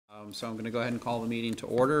So I'm going to go ahead and call the meeting to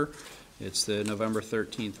order. It's the November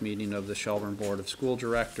 13th meeting of the Shelburne Board of School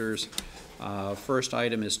Directors. First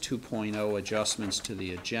item is 2.0 adjustments to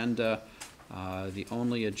the agenda. The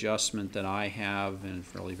only adjustment that I have, and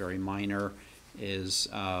it's really very minor, is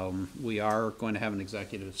we are going to have an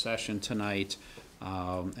executive session tonight,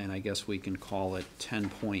 and I guess we can call it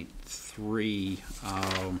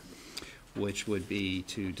 10.3, which would be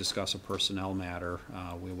to discuss a personnel matter.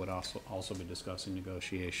 We would also be discussing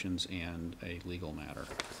negotiations and a legal matter.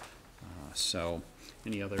 So,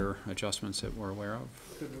 any other adjustments that we're aware of?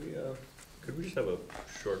 Could we just have a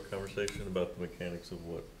short conversation about the mechanics of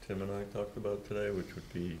what Tim and I talked about today, which would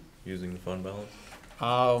be using the fund balance?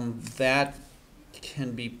 That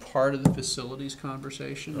can be part of the facilities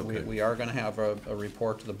conversation. Okay. We are going to have a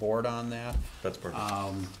report to the board on that. That's perfect.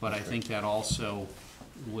 But I think that also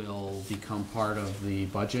will become part of the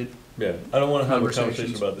budget. Yeah, I don't want to have a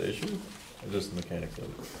conversation about the issue, just the mechanics of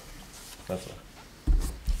it. That's all.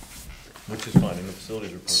 Which is fine in the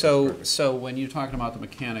facilities report. So when you're talking about the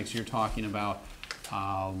mechanics, you're talking about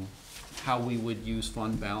how we would use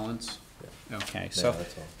fund balance? Yeah. Okay, so yeah,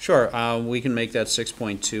 that's all. Sure, we can make that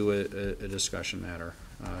 6.2 a discussion matter,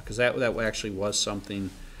 because that actually was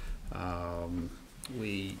something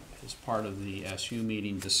we, as part of the SU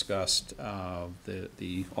meeting, discussed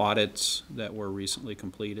the audits that were recently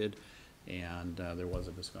completed, and there was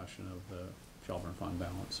a discussion of the Shelburne fund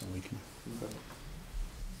balance, and we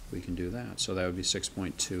can do that. So that would be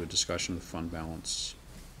 6.2, a discussion of the fund balance.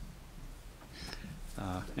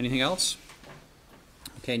 Anything else?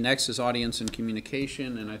 Okay, next is audience and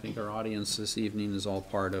communication, and I think our audience this evening is all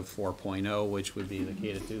part of 4.0, which would be the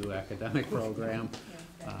K-2 academic program.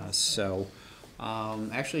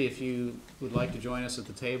 Actually, if you would like to join us at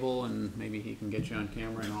the table, and maybe he can get you on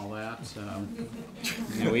camera and all that.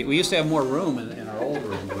 You know, we used to have more room in our old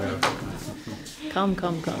room. Come.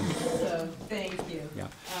 So, thank you. Yeah.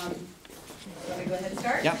 Want me to go ahead and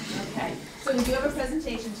start? Yeah. Okay. So we do have a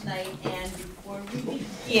presentation tonight, and before we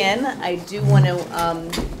begin, I do want to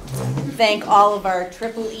thank all of our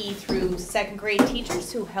EE through second grade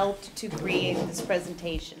teachers who helped to create this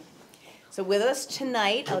presentation. So with us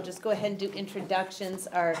tonight, I'll just go ahead and do introductions,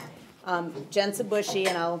 are Jensa Bushy,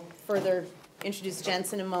 and I'll further introduce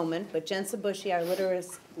Jensa in a moment, but Jensa Bushy, our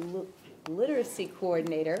literacy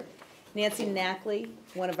coordinator, Nancy Knackley,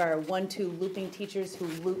 one of our 1-2 looping teachers who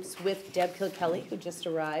loops with Deb Kilkelly, who just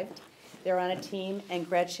arrived. They're on a team, and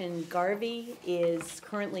Gretchen Garvey is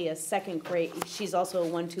currently a second grade. She's also a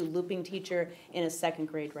 1-2 looping teacher in a second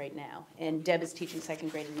grade right now. And Deb is teaching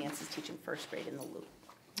second grade, and Nancy's teaching first grade in the loop.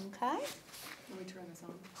 Okay? Let me turn this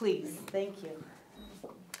on. Please, thank you.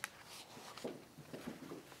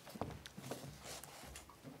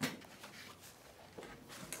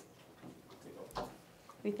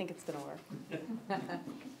 We think it's going to work.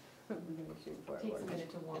 Takes a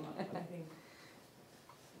minute to warm up, I think.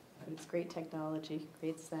 It's great technology,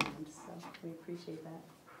 great sound, so we appreciate that.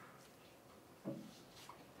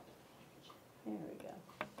 There we go.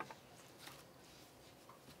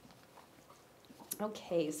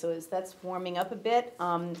 Okay, so as that's warming up a bit,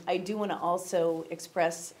 I do want to also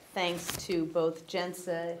express thanks to both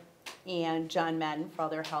Jensa and John Madden for all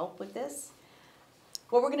their help with this.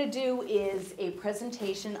 What we're going to do is a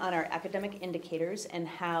presentation on our academic indicators and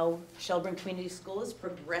how Shelburne Community School is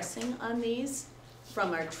progressing on these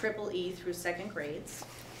from our EE through second grades.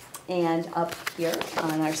 And up here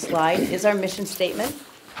on our slide is our mission statement.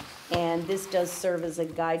 And this does serve as a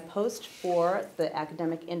guidepost for the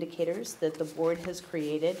academic indicators that the board has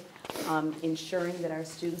created, ensuring that our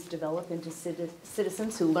students develop into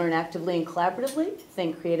citizens who learn actively and collaboratively,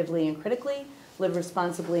 think creatively and critically, live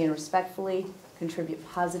responsibly and respectfully, contribute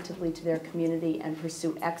positively to their community, and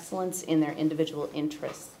pursue excellence in their individual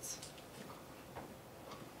interests.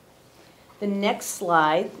 The next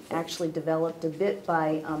slide, actually developed a bit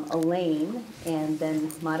by Elaine and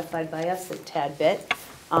then modified by us a tad bit,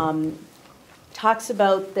 talks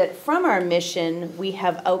about that from our mission, we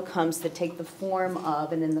have outcomes that take the form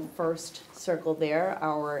of, and in the first circle there,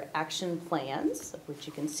 our action plans, of which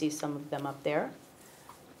you can see some of them up there.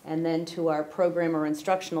 And then to our program or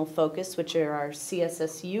instructional focus, which are our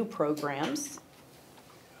CSSU programs.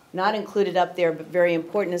 Not included up there, but very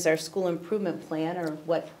important, is our school improvement plan, or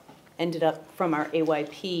what ended up from our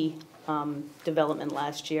AYP development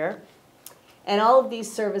last year. And all of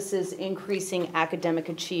these services increasing academic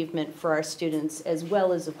achievement for our students, as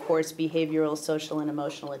well as, of course, behavioral, social, and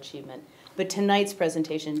emotional achievement. But tonight's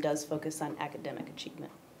presentation does focus on academic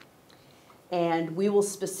achievement. And we will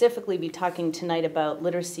specifically be talking tonight about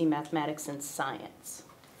literacy, mathematics, and science.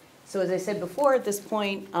 So as I said before, at this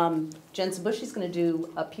point, Jen Sabushi's going to do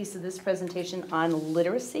a piece of this presentation on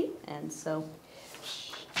literacy. And so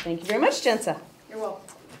thank you very much, Jensa. You're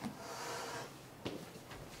welcome.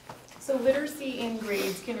 So literacy in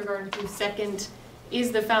grades, kindergarten through second,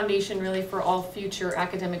 is the foundation really for all future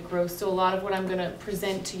academic growth. So a lot of what I'm going to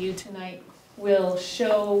present to you tonight will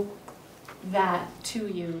show that to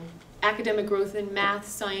you. Academic growth in math,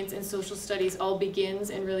 science, and social studies all begins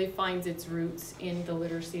and really finds its roots in the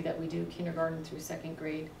literacy that we do kindergarten through second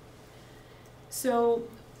grade. So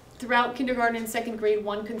throughout kindergarten and second grade,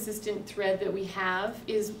 one consistent thread that we have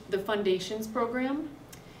is the Foundations program.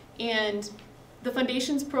 And the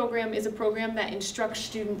Foundations program is a program that instructs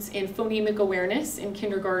students in phonemic awareness in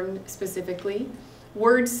kindergarten specifically.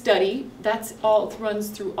 Word study, that's all, runs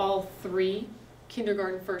through all three,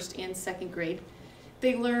 kindergarten, first, and second grade.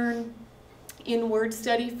 They learn in word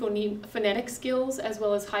study phonetic skills as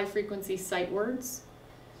well as high frequency sight words.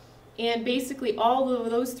 And basically all of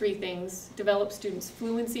those three things develop students'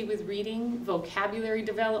 fluency with reading, vocabulary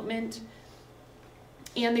development,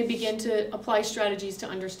 and they begin to apply strategies to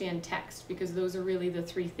understand text, because those are really the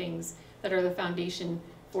three things that are the foundation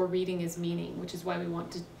for reading is meaning, which is why we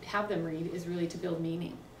want to have them read, is really to build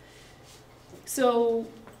meaning. So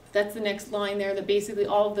that's the next line there, that basically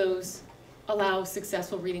all of those allow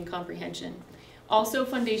successful reading comprehension. Also,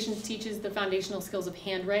 Foundations teaches the foundational skills of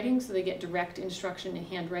handwriting, so they get direct instruction in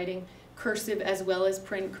handwriting. Cursive as well as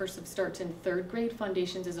print. Cursive starts in third grade.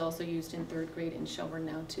 Foundations is also used in third grade in Shelburne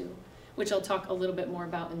now too, which I'll talk a little bit more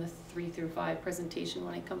about in the 3 through 5 presentation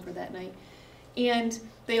when I come for that night. And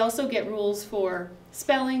they also get rules for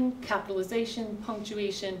spelling, capitalization,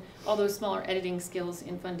 punctuation, all those smaller editing skills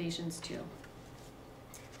in Foundations too.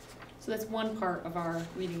 So that's one part of our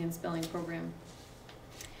reading and spelling program.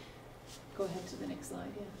 Go ahead to the next slide,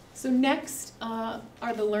 yeah. So next are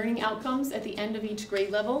the learning outcomes at the end of each grade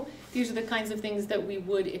level. These are the kinds of things that we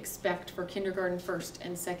would expect for kindergarten, first,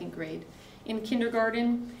 and second grade. In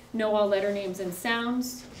kindergarten, know all letter names and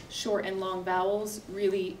sounds, short and long vowels,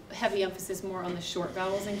 really heavy emphasis more on the short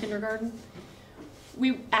vowels in kindergarten.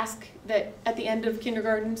 We ask that at the end of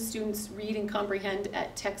kindergarten, students read and comprehend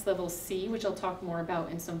at text level C, which I'll talk more about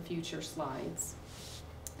in some future slides,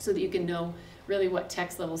 so that you can know really what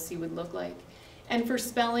text level C would look like. And for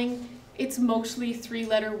spelling, it's mostly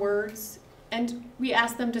 3-letter words, and we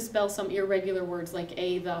ask them to spell some irregular words like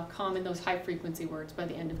a, the, common, those high frequency words by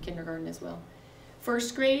the end of kindergarten as well.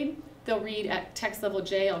 First grade, they'll read at text level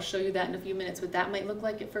J. I'll show you that in a few minutes, what that might look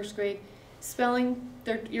like at first grade. Spelling,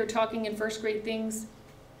 you're talking in first grade things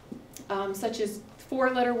such as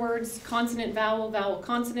 4-letter words, consonant, vowel, vowel,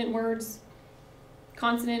 consonant words,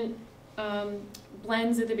 consonant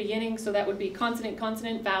blends at the beginning, so that would be consonant,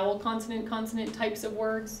 consonant, vowel, consonant, consonant types of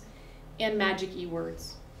words, and magic-y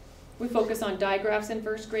words. We focus on digraphs in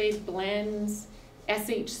first grade, blends,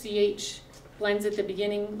 SH, CH, blends at the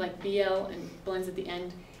beginning like BL, and blends at the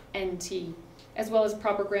end, NT, as well as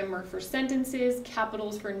proper grammar for sentences,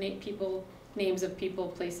 capitals for names of people,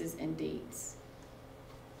 places, and dates.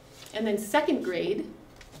 And then second grade, and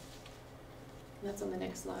that's on the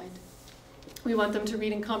next slide, we want them to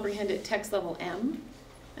read and comprehend at text level M,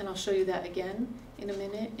 and I'll show you that again in a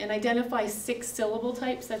minute, and identify 6 syllable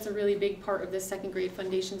types. That's a really big part of the second grade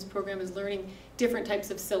Foundations program, is learning different types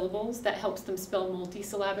of syllables. That helps them spell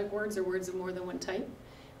multisyllabic words or words of more than one type.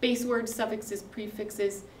 Base words, suffixes,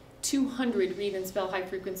 prefixes, 200 read and spell high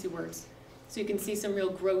frequency words. So you can see some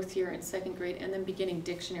real growth here in second grade, and then beginning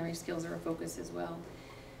dictionary skills are a focus as well.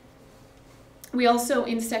 We also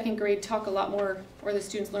in second grade talk a lot more, or the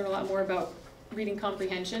students learn a lot more about reading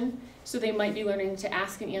comprehension. So they might be learning to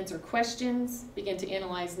ask and answer questions, begin to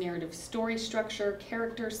analyze narrative story structure,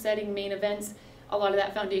 character setting, main events. A lot of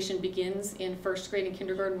that foundation begins in first grade and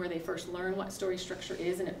kindergarten, where they first learn what story structure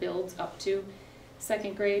is, and it builds up to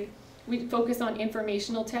second grade. We focus on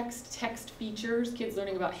informational text, text features, kids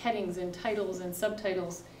learning about headings and titles and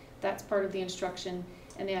subtitles. That's part of the instruction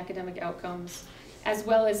and the academic outcomes, as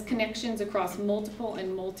well as connections across multiple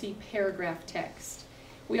and multi-paragraph text.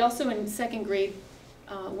 We also in second grade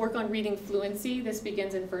work on reading fluency. This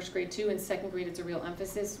begins in first grade too. In second grade, it's a real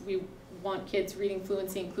emphasis. We want kids reading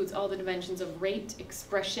fluency includes all the dimensions of rate,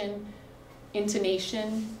 expression,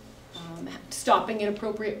 intonation, stopping in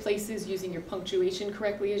appropriate places, using your punctuation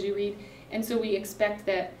correctly as you read. And so we expect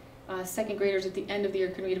that second graders at the end of the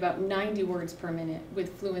year can read about 90 words per minute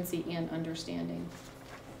with fluency and understanding.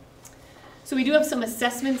 So we do have some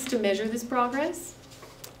assessments to measure this progress.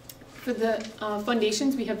 For the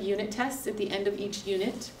Foundations, we have unit tests at the end of each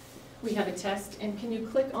unit. We have a test, and can you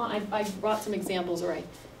click on, I brought some examples, or I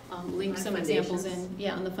linked some examples in,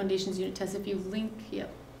 yeah, on the Foundations unit test. If you link, yep.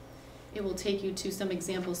 it will take you to some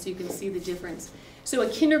examples so you can see the difference. So a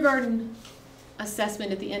kindergarten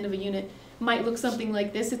assessment at the end of a unit might look something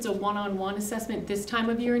like this. It's a one-on-one assessment this time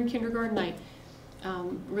of year in kindergarten. I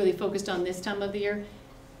really focused on this time of the year,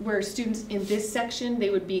 where students in this section, they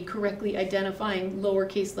would be correctly identifying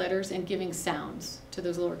lowercase letters and giving sounds to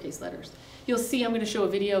those lowercase letters. You'll see, I'm going to show a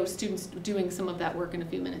video of students doing some of that work in a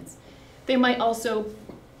few minutes. They might also,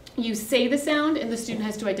 you say the sound and the student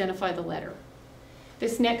has to identify the letter.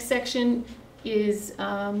 This next section is,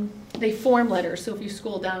 they form letters. So if you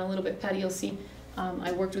scroll down a little bit, Patty, you'll see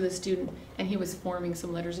I worked with a student and he was forming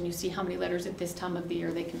some letters, and you see how many letters at this time of the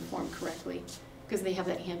year they can form correctly, because they have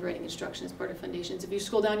that handwriting instruction as part of Foundations. If you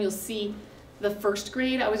scroll down, you'll see the first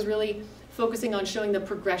grade. I was really focusing on showing the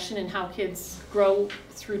progression and how kids grow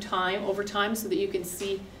through time, over time, so that you can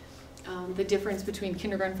see the difference between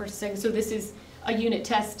kindergarten, first and second. So this is a unit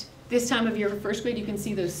test. This time of year for first grade, you can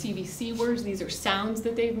see those CVC words. These are sounds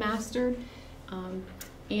that they've mastered.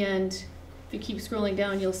 And if you keep scrolling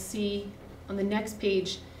down, you'll see on the next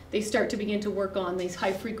page, they start to begin to work on these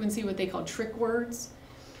high frequency, what they call trick words,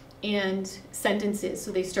 and sentences.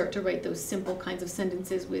 So they start to write those simple kinds of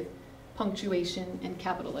sentences with punctuation and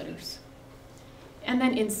capital letters. And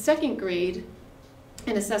then in second grade,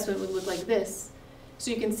 an assessment would look like this.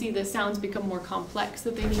 So you can see the sounds become more complex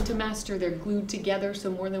that they need to master. They're glued together,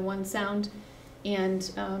 so more than one sound.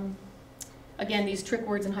 And again, these trick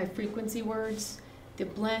words and high frequency words, the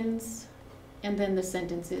blends, and then the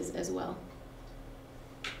sentences as well.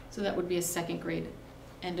 So that would be a second grade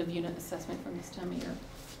end of unit assessment from this time of year.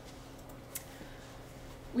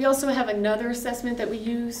 We also have another assessment that we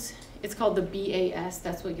use. It's called the BAS.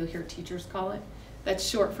 That's what you'll hear teachers call it. That's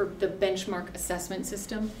short for the Benchmark Assessment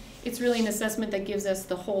System. It's really an assessment that gives us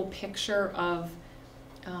the whole picture of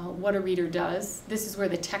what a reader does. This is where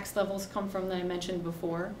the text levels come from that I mentioned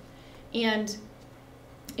before. And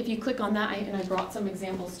if you click on that, and I brought some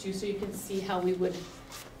examples too, so you can see how we would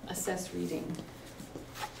assess reading.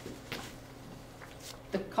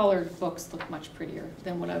 The colored books look much prettier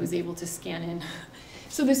than what I was able to scan in.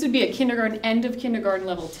 So this would be a kindergarten, end of kindergarten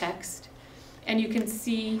level text. And you can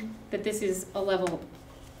see that this is a level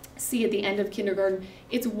C at the end of kindergarten.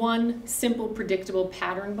 It's one simple, predictable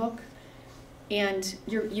pattern book. And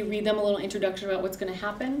you read them a little introduction about what's going to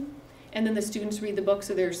happen. And then the students read the book,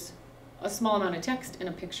 so there's a small amount of text and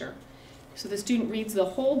a picture. So the student reads the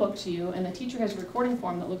whole book to you, and the teacher has a recording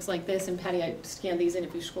form that looks like this. And Patty, I scanned these in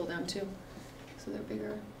if you scroll down too. So they're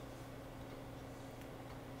bigger.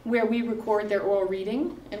 Where we record their oral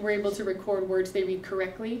reading, and we're able to record words they read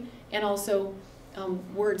correctly, and also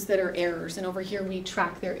words that are errors. And over here we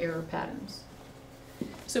track their error patterns.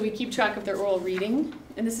 So we keep track of their oral reading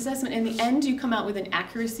in this assessment. In the end, you come out with an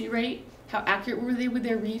accuracy rate. How accurate were they with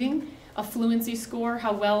their reading? A fluency score,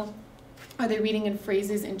 how well are they reading in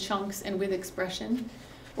phrases and chunks and with expression?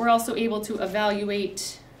 We're also able to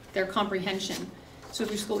evaluate their comprehension. So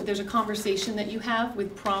if there's a conversation that you have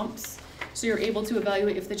with prompts, so you're able to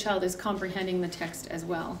evaluate if the child is comprehending the text as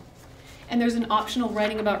well. And there's an optional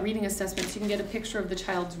writing about reading assessment, so you can get a picture of the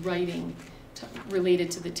child's writing related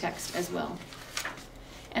to the text as well.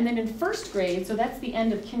 And then in first grade, so that's the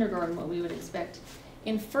end of kindergarten, what we would expect.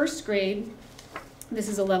 In first grade, this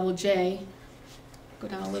is a level J. Go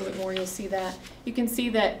down a little bit more, you'll see that. You can see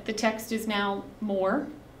that the text is now more,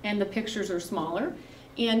 and the pictures are smaller.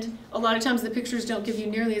 And a lot of times the pictures don't give you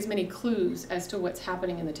nearly as many clues as to what's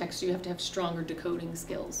happening in the text. So you have to have stronger decoding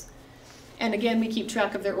skills. And again, we keep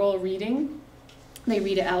track of their oral reading. They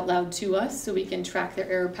read it out loud to us, so we can track their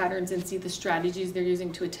error patterns and see the strategies they're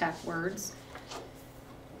using to attack words.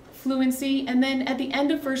 Fluency, and then at the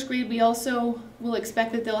end of first grade, we also will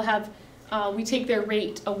expect that they'll have, we take their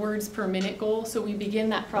rate, a words per minute goal, so we begin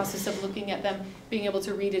that process of looking at them being able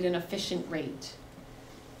to read at an efficient rate.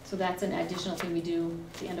 So that's an additional thing we do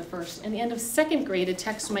at the end of first. And the end of second grade, a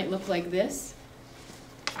text might look like this.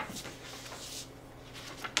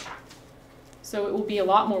 So it will be a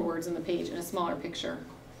lot more words on the page and a smaller picture.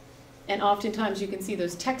 And oftentimes you can see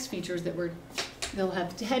those text features that they'll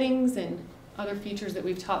have headings and other features that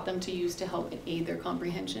we've taught them to use to help aid their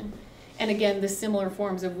comprehension. And again, the similar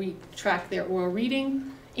forms of we track their oral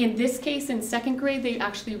reading. In this case, in second grade, they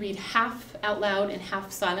actually read half out loud and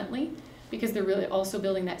half silently, because they're really also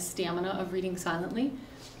building that stamina of reading silently.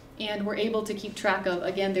 And we're able to keep track of,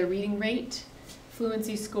 again, their reading rate,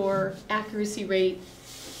 fluency score, accuracy rate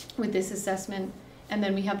with this assessment. And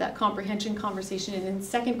then we have that comprehension conversation. And in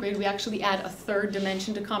second grade, we actually add a third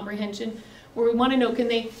dimension to comprehension, where we want to know, can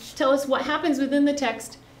they tell us what happens within the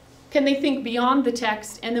text? Can they think beyond the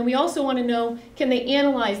text? And then we also want to know, can they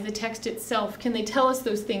analyze the text itself? Can they tell us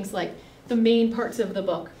those things like the main parts of the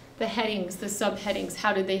book, The headings, the subheadings,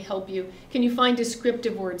 how did they help you? Can you find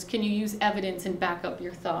descriptive words? Can you use evidence and back up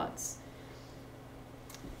your thoughts?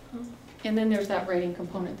 And then there's that writing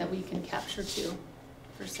component that we can capture too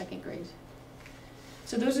for second grade.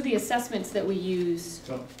 So those are the assessments that we use.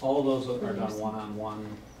 So all of those are done one-on-one?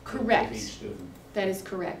 Correct. With each student? That is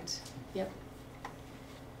correct. Yep.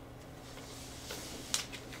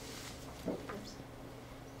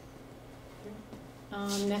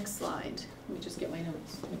 Next slide. Let me just get my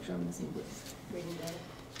notes, make sure I'm in the same place.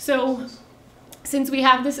 So, since we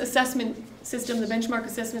have this assessment system, the benchmark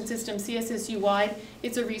assessment system, CSSU-wide,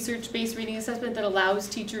 it's a research-based reading assessment that allows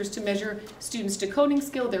teachers to measure students' decoding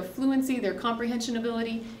skill, their fluency, their comprehension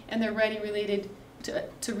ability, and their writing related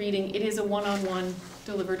to reading. It is a one-on-one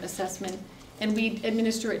delivered assessment, and we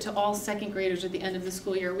administer it to all second graders at the end of the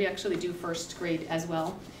school year. We actually do first grade as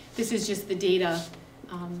well. This is just the data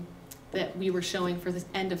that we were showing for the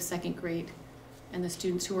end of second grade, and the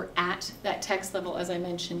students who were at that text level, as I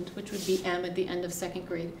mentioned, which would be M at the end of second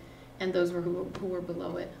grade, and those were who were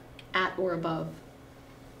below it, at or above,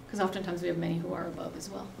 because oftentimes we have many who are above as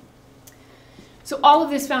well. So all of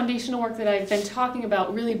this foundational work that I've been talking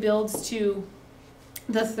about really builds to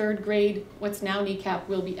the third grade, what's now NECAP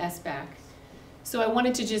will be SBAC. So I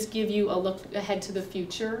wanted to just give you a look ahead to the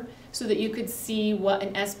future so that you could see what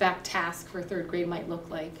an SBAC task for third grade might look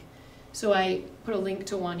like. So I put a link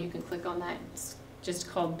to one, you can click on that. It's just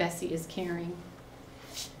called Bessie is Caring.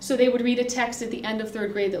 So they would read a text at the end of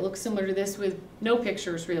third grade that looks similar to this with no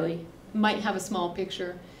pictures really, might have a small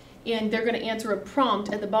picture. And they're going to answer a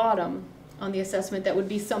prompt at the bottom on the assessment that would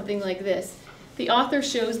be something like this. The author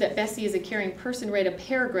shows that Bessie is a caring person. Write a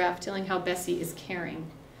paragraph telling how Bessie is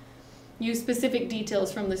caring. Use specific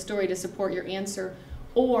details from the story to support your answer.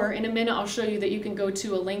 Or in a minute I'll show you that you can go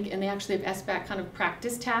to a link and they actually have SBAC kind of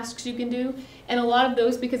practice tasks you can do. And a lot of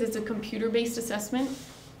those, because it's a computer-based assessment,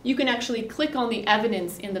 you can actually click on the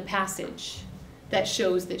evidence in the passage that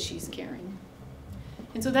shows that she's caring.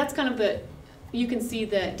 And so that's kind of the, you can see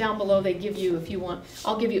that down below they give you, if you want,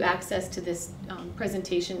 I'll give you access to this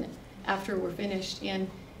presentation after we're finished. And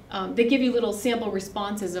they give you little sample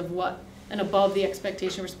responses of what an above the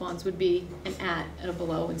expectation response would be, an at, and a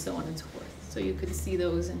below, and so on and so forth. So you could see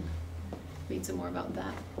those and read some more about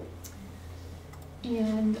that.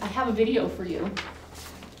 And I have a video for you.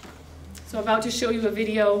 So I'm about to show you a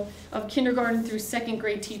video of kindergarten through second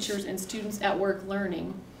grade teachers and students at work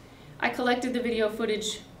learning. I collected the video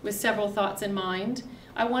footage with several thoughts in mind.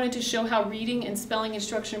 I wanted to show how reading and spelling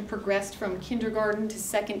instruction progressed from kindergarten to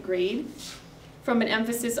second grade, from an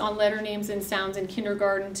emphasis on letter names and sounds in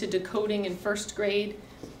kindergarten to decoding in first grade,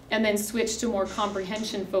 and then switch to more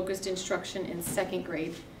comprehension-focused instruction in second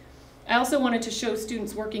grade. I also wanted to show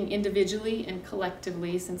students working individually and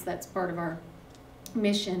collectively, since that's part of our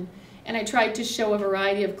mission, and I tried to show a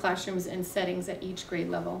variety of classrooms and settings at each grade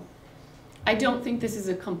level. I don't think this is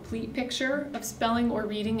a complete picture of spelling or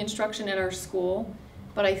reading instruction at our school,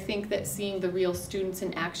 but I think that seeing the real students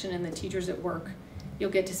in action and the teachers at work,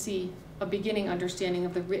 you'll get to see a beginning understanding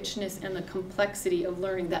of the richness and the complexity of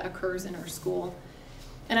learning that occurs in our school.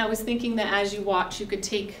 And I was thinking that as you watch, you could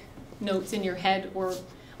take notes in your head or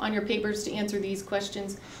on your papers to answer these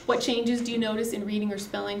questions. What changes do you notice in reading or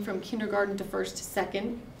spelling from kindergarten to first to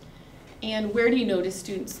second? And where do you notice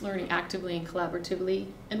students learning actively and collaboratively?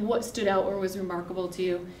 And what stood out or was remarkable to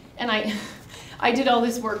you? And I did all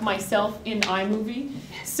this work myself in iMovie,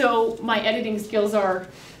 so my editing skills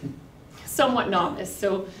somewhat novice.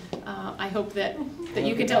 So I hope that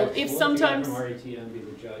you can tell. If sometimes,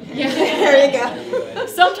 yeah, there you go.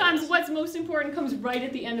 Sometimes what's most important comes right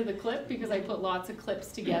at the end of the clip, because I put lots of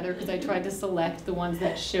clips together because I tried to select the ones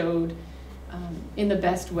that showed in the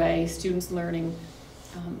best way students learning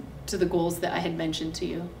to the goals that I had mentioned to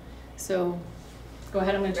you. So go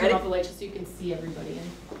ahead, I'm going to turn off the light just so you can see everybody.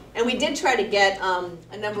 And we did try to get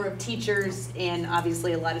a number of teachers and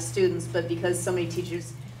obviously a lot of students, but because so many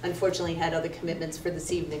teachers unfortunately had other commitments for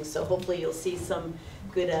this evening, so hopefully you'll see some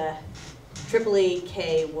good AAA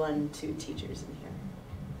K1, 2 teachers in here.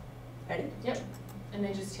 Ready? Yep. And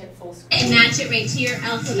then just hit full screen. And match it right to your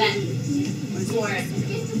alphabet board.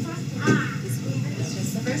 It's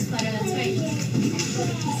just the first letter, that's right.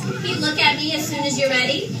 Okay, look at me as soon as you're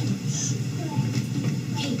ready.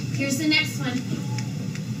 Okay, here's the next one.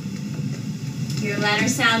 Your letter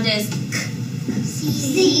sound is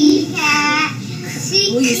C.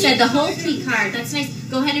 Oh, you said the whole P card. That's nice.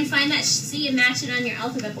 Go ahead and find that C and match it on your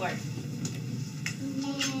alphabet board.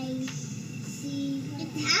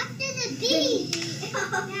 It's after the B.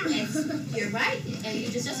 You're right. And you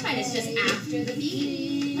just right. It's just after the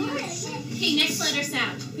B. Okay, next letter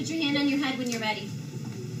sound. Put your hand on your head when you're ready.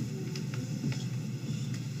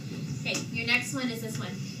 next one is this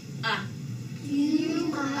one.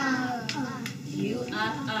 You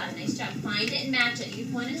Nice job. Find it and match it.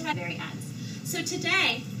 You want to try very ends. So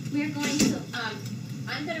today we're going to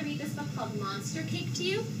I'm going to read this book called Monster Cake to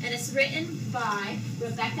you, and it's written by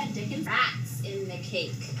Rebecca Dickens. Rats in the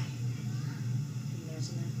cake. Can you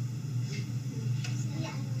imagine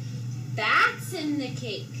that? Bats in the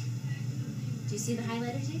cake. Do you see the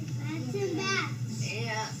highlighter tape? Bats and bats.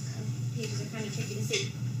 Yeah, pages are kind of tricky to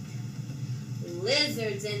see.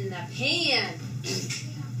 Lizards in the pan.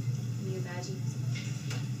 Can you imagine?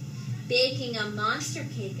 Baking a monster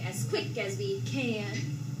cake as quick as we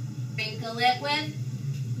can. Sprinkle it with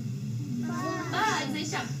bugs.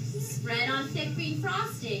 Nice job. Spread on thick green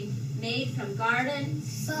frosting made from garden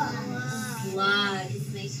slugs.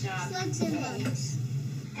 Nice job. Slugs and bugs.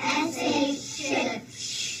 S-H-I-P.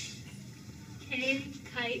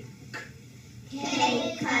 Kite.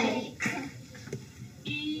 K-kite.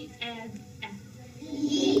 E-N-F.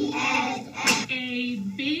 E-N-F. A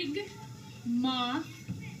big moth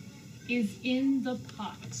is in the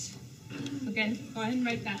pot. Okay, go ahead and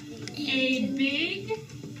write that. A big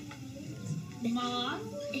moth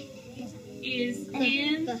is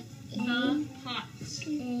in the pot.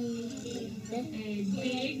 A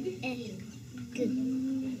big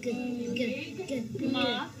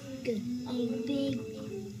moth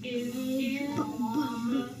is in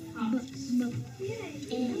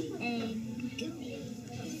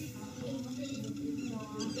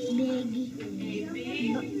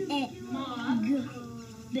the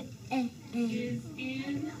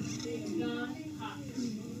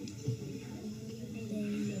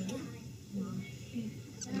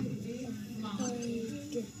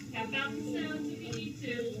Tap out the sounds if you need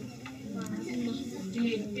to. A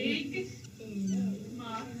big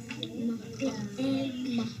moth.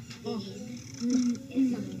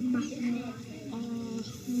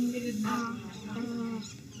 It is not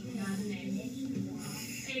a name.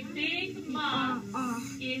 A big moth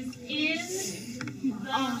is in the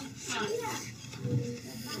pot.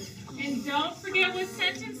 And don't forget what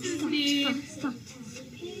sentences mean.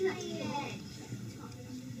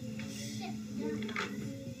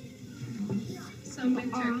 So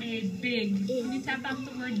Winter, a big. Can you tap out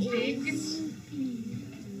the word big?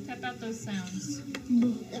 Tap out those sounds.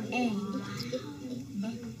 Big.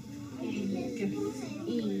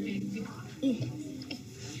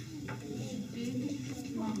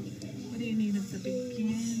 What do you need at the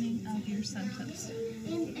beginning of your sentence?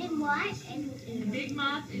 And what? The big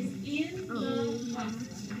moth is in the pot.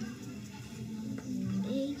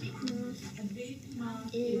 A big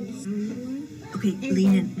moth is. Okay,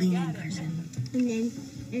 lean in, person.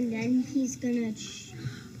 And then he's gonna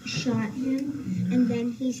shot him, and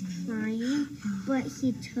then he's crying, but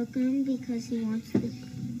he took him because he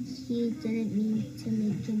didn't mean to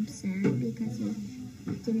make him sad, because he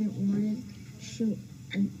didn't want to shoot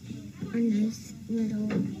a nice little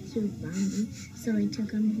cute bunny, so he took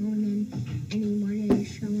him home and he wanted to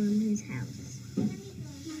show him his house.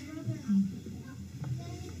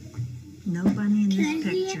 No bunny in this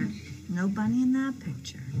picture. No bunny in that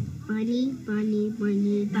picture. Bunny.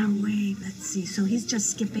 Now wait, let's see. So he's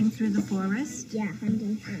just skipping through the forest? Yeah,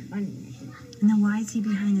 hunting for a bunny. And then why is he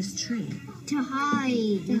behind this tree? To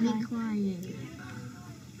hide. To be quiet.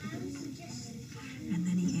 And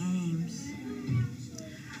then he aims.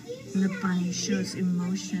 And the bunny shows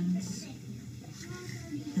emotions.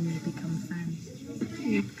 And they become friends.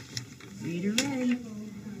 Yeah. Reader ready.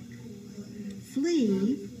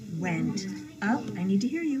 Flea went up, I need to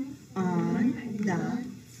hear you, on the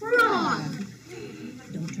frog.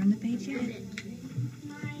 Don't turn the page yet.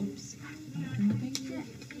 Oops. Don't turn the page yet.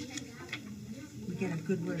 We get a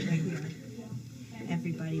good word right here.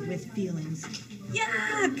 Everybody with feelings.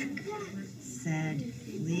 Yuck! Said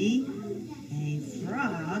Flea, a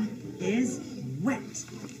frog is wet.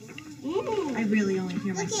 Ooh. I really only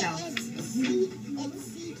hear myself. It's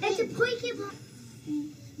a Pokemon.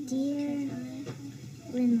 Dear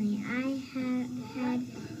Winley, I have had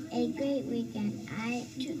a great weekend. I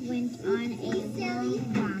went on a long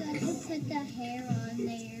walk. Put the hair on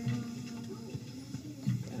there.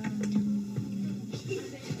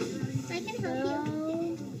 I can help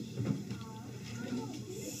you.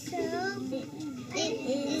 So it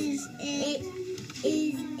is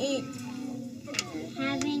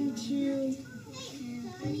having to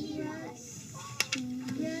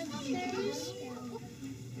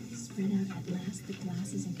Spread out at last the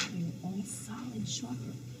glasses and containing all solid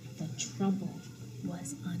chocolate. The trouble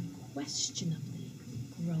was unquestionably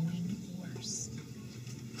growing worse.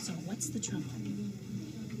 So what's the trouble?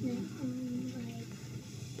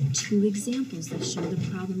 Two examples that show the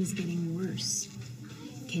problem is getting worse.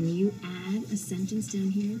 Can you add a sentence down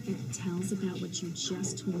here that tells about what you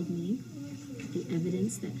just told me? The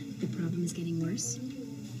evidence that the problem is getting worse?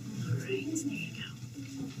 All right, there you go.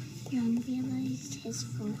 John realized his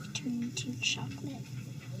fork turned to chocolate.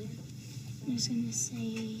 I was gonna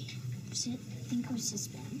say, think it was his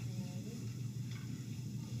pen.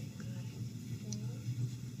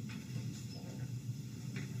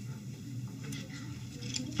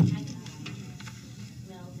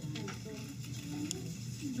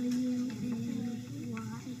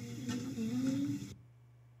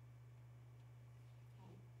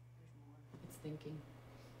 It's thinking.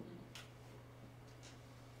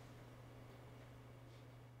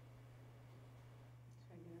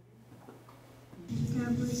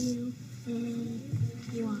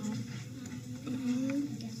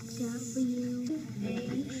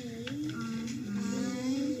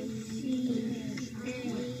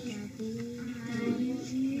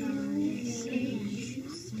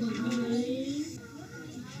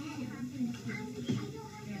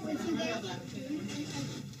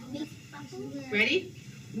 Ready?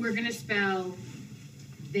 We're gonna spell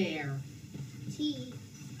there.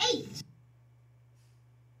 T-H.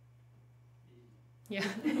 Yeah.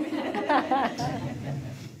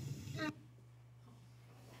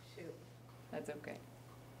 Shoot. That's okay.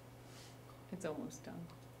 It's almost done.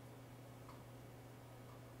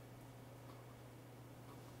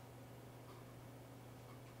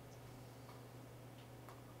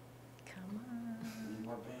 Come on.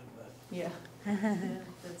 More bandwidth. Yeah.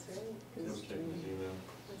 That's right. Tim's checking his email.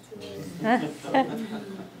 That's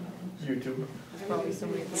YouTube. probably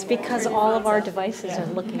somebody. It's because all of our devices are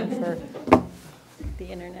looking for the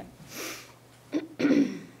internet. Which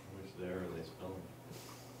there are they spelling?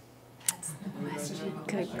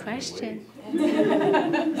 Good question.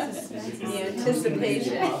 The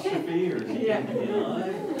anticipation. Apostrophe or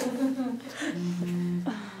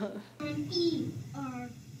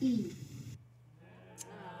M-E-R-E.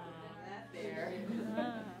 There.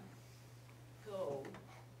 Go.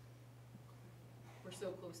 We're so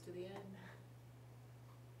close to the end.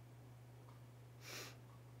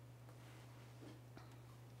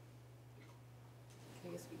 I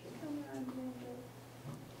guess we can.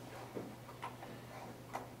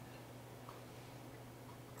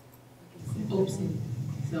 Oopsie.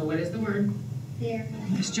 So what is the word? There.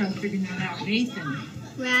 Nice job figuring that out, Nathan.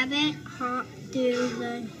 Rabbit hopped through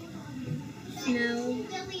the snow.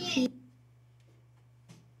 It's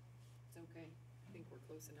okay. I think we're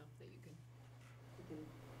close enough that you can,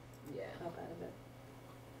 yeah, hop out of it.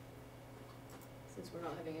 Since we're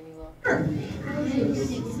not having any luck.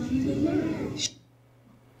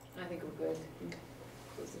 I think we're good.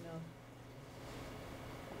 Close enough.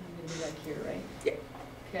 I'm gonna be like here, right? Yeah.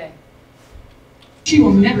 Okay. She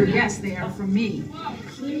will never guess they are from me.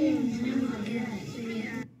 There we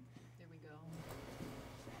go.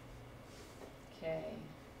 Okay.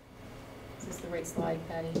 Is this the right slide,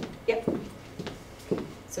 Patty? Yep.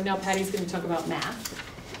 So now Patty's going to talk about math.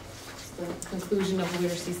 It's the conclusion of the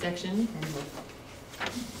literacy section.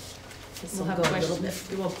 We'll have questions.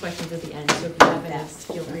 We'll have questions at the end, so if you have any,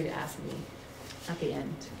 feel free to ask me at the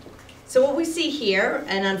end. So what we see here,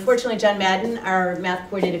 and unfortunately John Madden, our math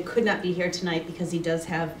coordinator, could not be here tonight because he does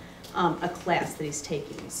have a class that he's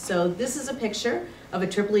taking. So this is a picture of a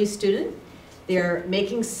EEE student. They're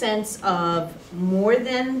making sense of more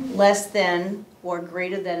than, less than, or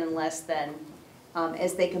greater than and less than,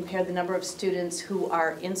 as they compare the number of students who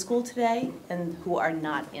are in school today and who are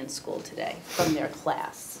not in school today from their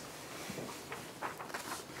class.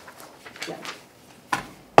 Yeah.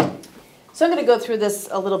 So I'm going to go through this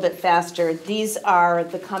a little bit faster. These are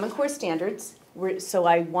the Common Core standards. So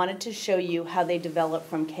I wanted to show you how they develop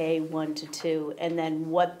from K1 to 2 and then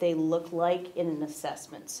what they look like in an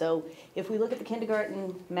assessment. So if we look at the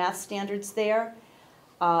kindergarten math standards there,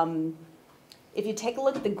 if you take a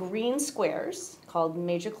look at the green squares called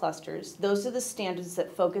major clusters, those are the standards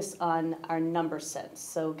that focus on our number sense.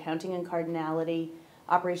 So counting and cardinality,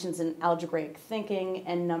 operations in algebraic thinking,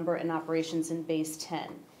 and number and operations in base 10.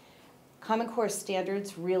 Common Core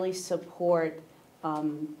standards really support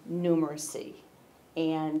numeracy.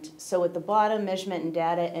 And so at the bottom, measurement and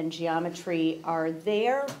data and geometry are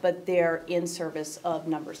there, but they're in service of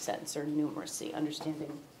number sense or numeracy,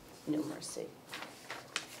 understanding numeracy.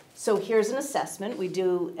 So here's an assessment. We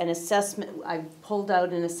do an assessment. I pulled out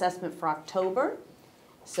an assessment for October,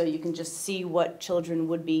 so you can just see what children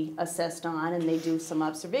would be assessed on, and they do some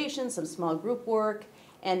observations, some small group work,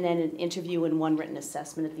 and then an interview and one written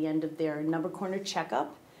assessment at the end of their number corner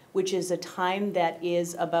checkup, which is a time that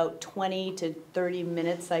is about 20 to 30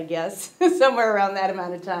 minutes, I guess, somewhere around that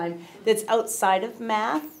amount of time, that's outside of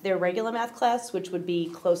math, their regular math class, which would be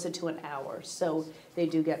closer to an hour. So they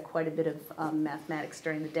do get quite a bit of mathematics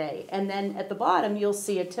during the day. And then at the bottom, you'll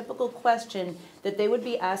see a typical question that they would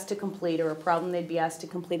be asked to complete, or a problem they'd be asked to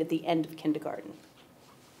complete at the end of kindergarten.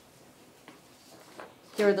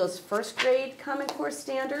 Here are those first grade Common Core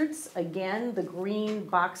standards. Again, the green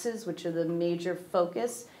boxes, which are the major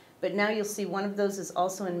focus. But now you'll see one of those is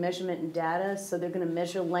also in measurement and data, so they're going to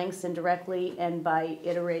measure lengths indirectly and by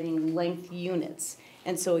iterating length units.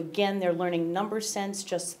 And so again, they're learning number sense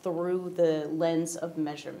just through the lens of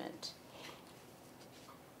measurement.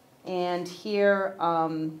 And here,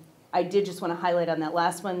 I did just want to highlight on that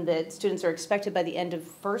last one that students are expected by the end of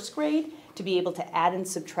first grade to be able to add and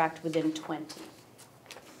subtract within 20.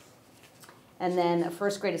 And then a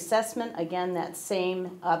first grade assessment, again, that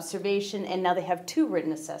same observation, and now they have 2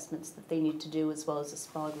 written assessments that they need to do as well as a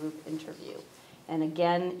small group interview. And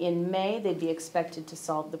again, in May, they'd be expected to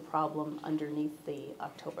solve the problem underneath the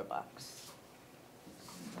October box.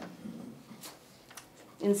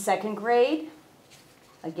 In second grade,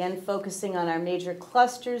 again, focusing on our major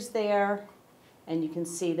clusters there, and you can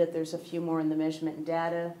see that there's a few more in the measurement and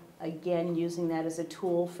data, again, using that as a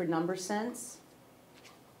tool for number sense.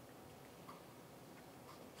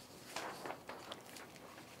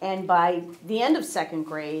 And by the end of second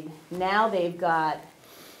grade, now they've got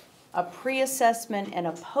a pre-assessment and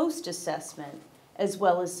a post-assessment, as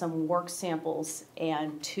well as some work samples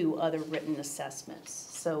and 2 other written assessments.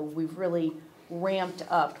 So we've really ramped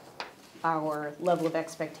up our level of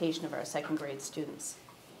expectation of our second grade students.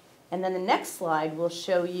 And then the next slide will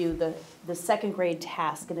show you the second grade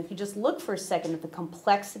task. And if you just look for a second at the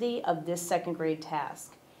complexity of this second grade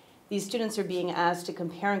task, these students are being asked to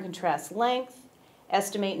compare and contrast length,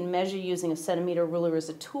 estimate and measure using a centimeter ruler as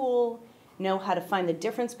a tool, know how to find the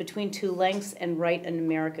difference between 2 lengths, and write a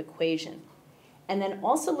numeric equation. And then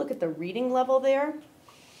also look at the reading level there.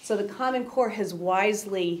 So the Common Core has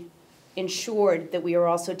wisely ensured that we are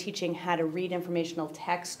also teaching how to read informational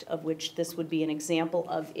text, of which this would be an example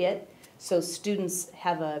of it. So students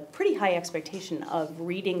have a pretty high expectation of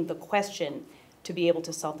reading the question to be able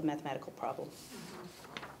to solve the mathematical problem.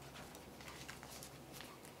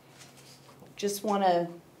 Just want to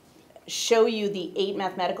show you the 8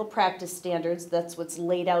 mathematical practice standards. That's what's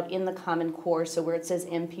laid out in the Common Core. So where it says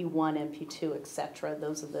MP1, MP2, etc.,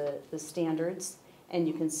 those are the standards. And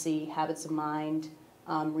you can see habits of mind,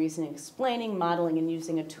 reasoning, explaining, modeling and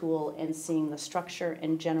using a tool, and seeing the structure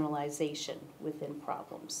and generalization within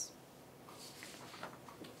problems.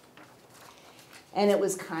 And it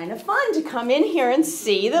was kind of fun to come in here and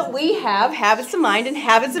see that we have habits of mind and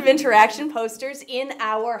habits of interaction posters in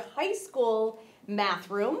our high school math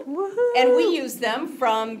room. Woohoo! And we use them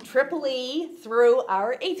from EEE through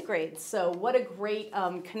our 8th grade. So what a great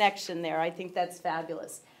connection there. I think that's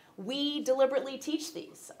fabulous. We deliberately teach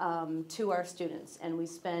these to our students, and we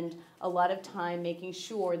spend a lot of time making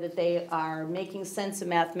sure that they are making sense of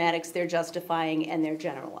mathematics, they're justifying, and they're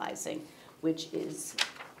generalizing, which is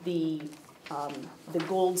the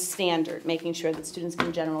gold standard, making sure that students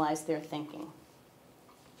can generalize their thinking.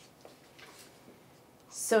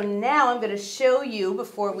 So now I'm going to show you,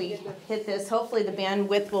 before we hit this, hopefully the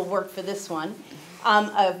bandwidth will work for this one,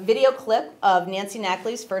 a video clip of Nancy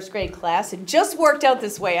Knackley's first grade class. It just worked out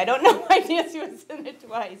this way. I don't know why Nancy was in it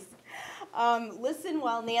twice. Listen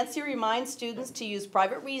while Nancy reminds students to use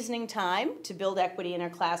private reasoning time to build equity in her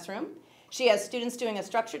classroom. She has students doing a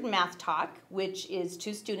structured math talk, which is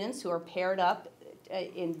 2 students who are paired up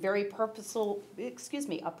in very purposeful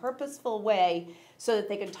way so that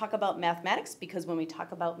they can talk about mathematics, because when we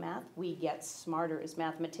talk about math, we get smarter as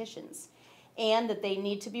mathematicians. And that they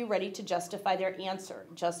need to be ready to justify their answer.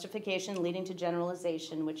 Justification leading to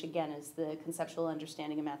generalization, which again is the conceptual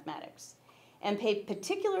understanding of mathematics. And pay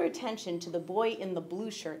particular attention to the boy in the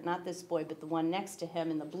blue shirt, not this boy, but the one next to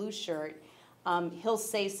him in the blue shirt. He'll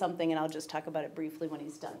say something, and I'll just talk about it briefly when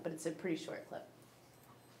he's done, but it's a pretty short clip.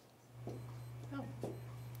 Oh.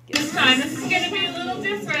 This time, this is going to be a little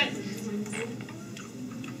different.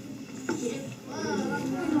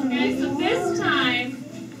 Okay, so this time,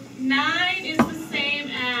 9 is the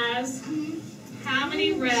same as how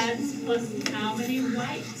many reds plus how many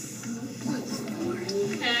whites.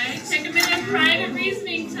 Okay, take a minute of private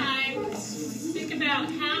reasoning time. Think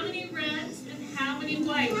about how many reds and how many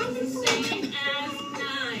whites is the same as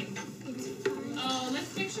 9. Oh,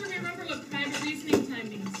 let's make sure we remember what private reasoning time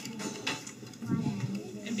means.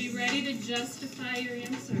 And be ready to justify your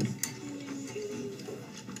answers.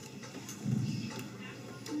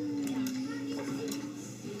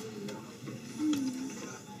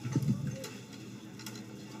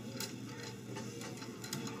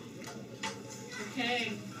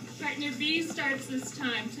 Okay, partner B starts this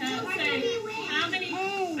time. Say how many,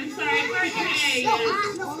 I'm sorry, partner A,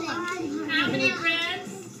 yes. How many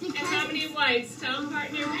reds and how many whites? Tell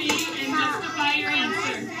partner B and justify your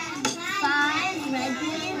answer. 5 red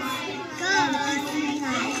beans. Good.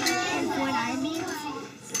 What I mean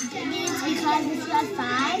means because it's got 5,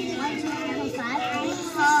 1, 2, 3, 4, 5,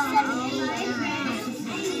 6, 7, 8,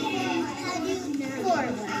 9,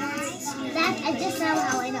 4. That I just know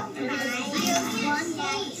how I know. 1,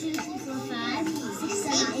 2, 3, 4, 5, 6,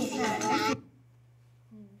 7, 8, 9.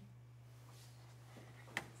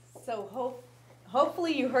 So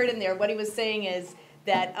hopefully you heard in there, what he was saying is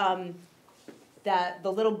that, that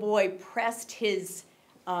the little boy pressed his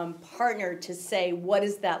partner to say, what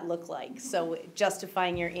does that look like? So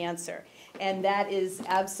justifying your answer. And that is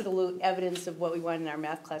absolute evidence of what we want in our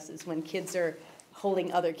math classes, when kids are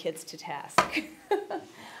holding other kids to task.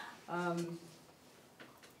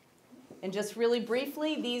 And just really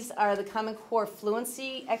briefly, these are the Common Core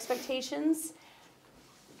fluency expectations.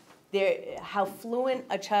 How fluent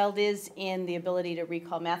a child is in the ability to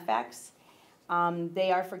recall math facts.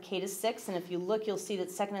 They are for K to 6, and if you look, you'll see that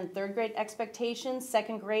 2nd and 3rd grade expectations,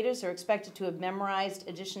 2nd graders are expected to have memorized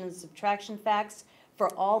addition and subtraction facts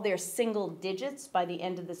for all their single digits by the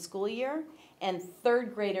end of the school year, and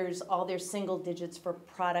 3rd graders all their single digits for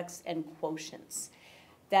products and quotients.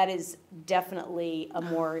 That is definitely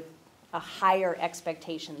a higher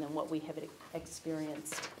expectation than what we have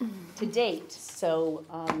experienced to date. So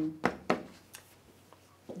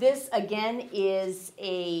this, again, is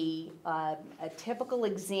a typical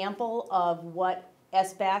example of what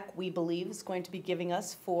SBAC, we believe, is going to be giving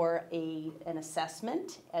us for an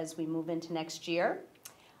assessment as we move into next year.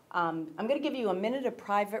 I'm going to give you a minute of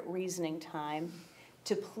private reasoning time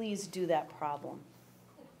to please do that problem.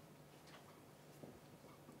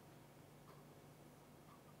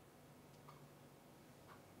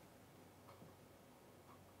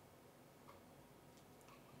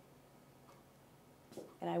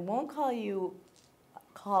 And I won't call you,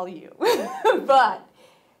 but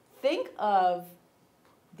think of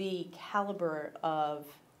the caliber of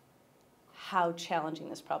how challenging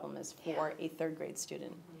this problem is for a 3rd grade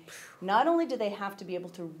student. Not only do they have to be able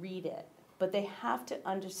to read it, but they have to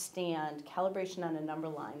understand calibration on a number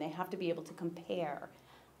line. They have to be able to compare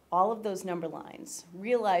all of those number lines,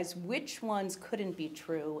 realize which ones couldn't be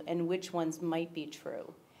true and which ones might be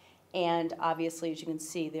true. And obviously, as you can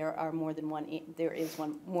see, there is more than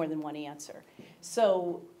one answer.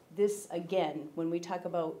 So this, again, when we talk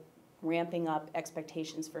about ramping up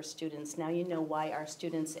expectations for students, now you know why our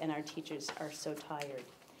students and our teachers are so tired.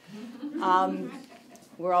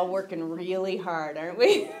 We're all working really hard, aren't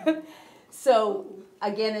we? So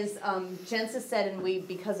again, as Jensa said, and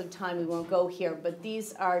because of time, we won't go here, but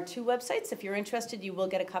these are 2 websites. If you're interested, you will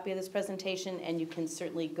get a copy of this presentation, and you can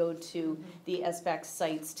certainly go to the SBAC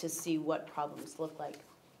sites to see what problems look like.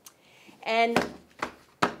 And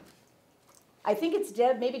I think it's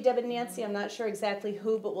maybe Deb and Nancy, I'm not sure exactly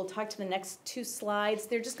who, but we'll talk to the next 2 slides.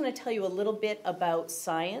 They're just going to tell you a little bit about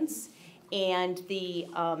science, and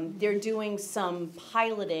they're doing some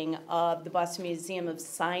piloting of the Boston Museum of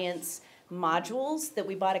Science modules that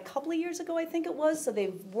we bought a couple of years ago, I think it was. So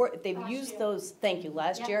they've used those, thank you,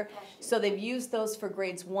 last year. So they've used those for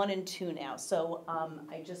grades 1 and 2 now. So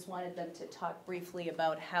I just wanted them to talk briefly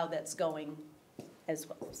about how that's going as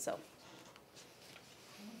well. So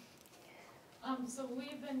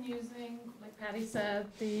we've been using, like Patty said,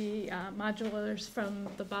 the modulars from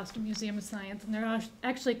the Boston Museum of Science, and they're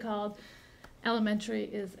actually called Elementary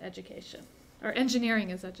is Education, or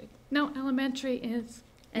Engineering is Education. No, Elementary is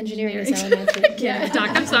Engineering is elementary. Yeah,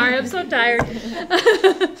 Doc, I'm sorry, I'm so tired.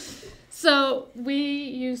 So we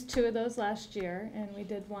used 2 of those last year, and we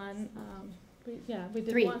did one. We did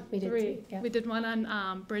 3. one. We did 3. Yeah. We did one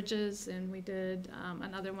on bridges, and we did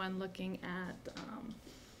another one looking at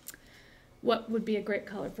what would be a great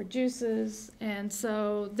color for juices. And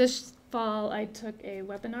so this fall, I took a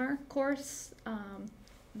webinar course,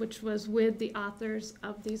 which was with the authors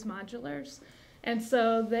of these modulars, and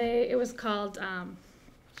so it was called.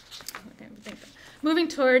 Moving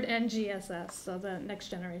toward NGSS, so the Next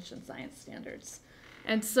Generation Science Standards.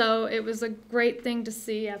 And so it was a great thing to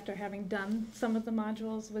see after having done some of the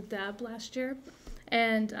modules with Deb last year.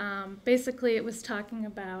 And basically it was talking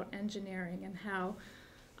about engineering and how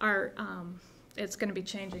it's going to be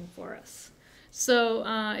changing for us. So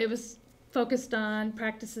it was focused on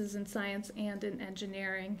practices in science and in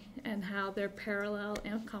engineering and how they're parallel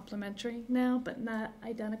and complementary now, but not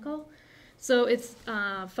identical. So it's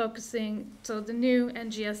so the new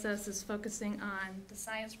NGSS is focusing on the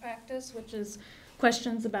science practice, which is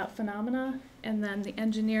questions about phenomena, and then the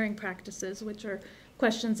engineering practices, which are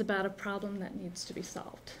questions about a problem that needs to be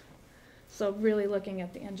solved. So really looking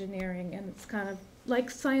at the engineering, and it's kind of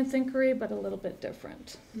like science inquiry, but a little bit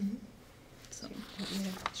different. So,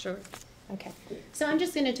 sure. Okay, so I'm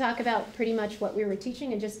just going to talk about pretty much what we were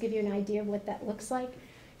teaching and just give you an idea of what that looks like.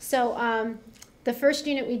 So the first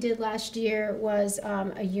unit we did last year was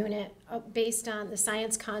a unit based on the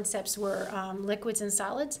science concepts were liquids and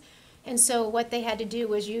solids. And so what they had to do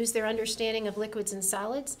was use their understanding of liquids and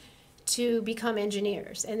solids to become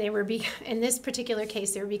engineers. And they were, in this particular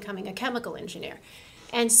case, they were becoming a chemical engineer.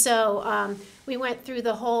 And so we went through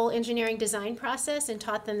the whole engineering design process and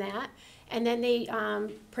taught them that. And then they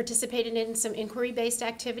participated in some inquiry-based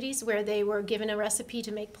activities where they were given a recipe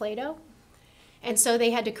to make Play-Doh. And so they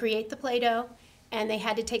had to create the Play-Doh, and they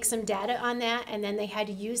had to take some data on that, and then they had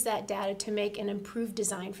to use that data to make an improved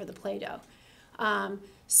design for the Play-Doh.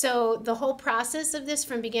 So the whole process of this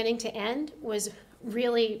from beginning to end was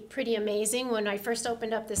really pretty amazing. When I first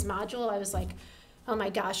opened up this module, I was like, oh my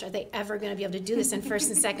gosh, are they ever going to be able to do this in first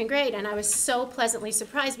and second grade? And I was so pleasantly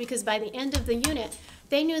surprised because by the end of the unit,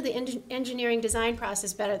 they knew the engineering design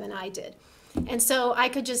process better than I did. And so I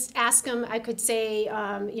could just ask them, I could say,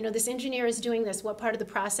 you know, this engineer is doing this, what part of the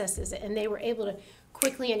process is it? And they were able to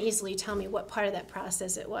quickly and easily tell me what part of that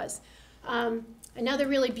process it was. Another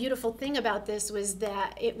really beautiful thing about this was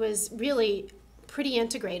that it was really pretty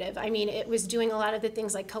integrative. I mean, it was doing a lot of the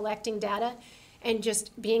things like collecting data and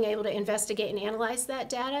just being able to investigate and analyze that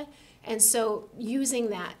data. And so using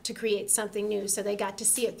that to create something new. So they got to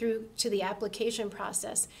see it through to the application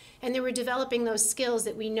process. And they were developing those skills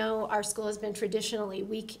that we know our school has been traditionally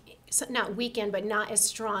not weak in, but not as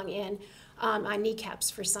strong in on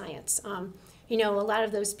kneecaps for science. You know, a lot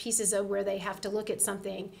of those pieces of where they have to look at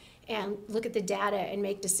something and look at the data and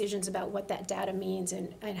make decisions about what that data means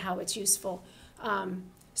and how it's useful.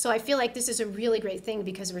 So I feel like this is a really great thing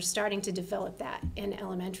because we're starting to develop that in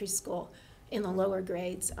elementary school in the lower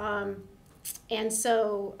grades. And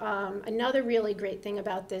so another really great thing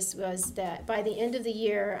about this was that by the end of the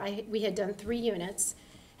year, we had done 3 units.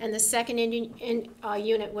 And the second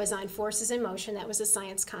unit was on forces in motion. That was a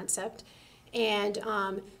science concept. And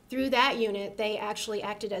through that unit, they actually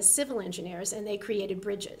acted as civil engineers, and they created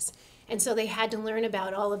bridges. And so they had to learn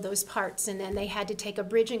about all of those parts, and then they had to take a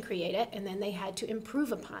bridge and create it, and then they had to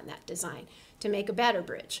improve upon that design to make a better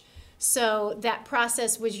bridge. So that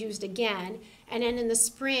process was used again. And then in the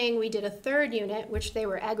spring, we did a 3rd unit, which they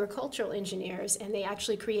were agricultural engineers, and they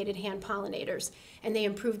actually created hand pollinators, and they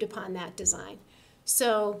improved upon that design.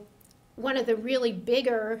 So one of the really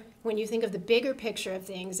bigger, when you think of the bigger picture of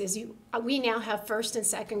things, is we now have 1st and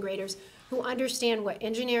 2nd graders who understand what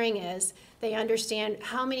engineering is. They understand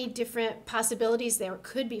how many different possibilities there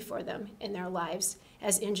could be for them in their lives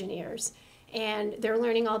as engineers. And they're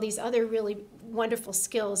learning all these other really wonderful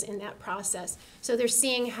skills in that process. So they're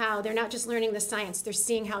seeing how, they're not just learning the science, they're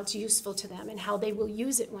seeing how it's useful to them and how they will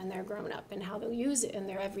use it when they're grown up and how they'll use it in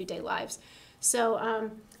their everyday lives. So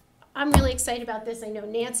I'm really excited about this. I know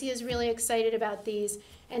Nancy is really excited about these.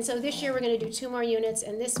 And so this year we're going to do 2 more units,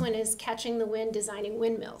 and this one is catching the wind, designing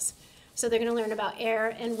windmills. So they're going to learn about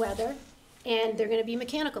air and weather, and they're going to be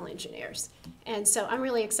mechanical engineers. And so I'm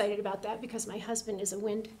really excited about that because my husband is a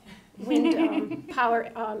wind power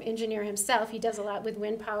engineer himself. He does a lot with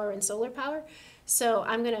wind power and solar power. So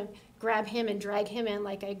I'm going to grab him and drag him in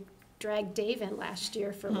like I dragged Dave in last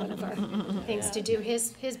year for one of our things to do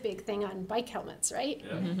his big thing on bike helmets, right?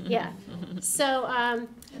 Yeah. So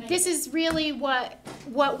this is really what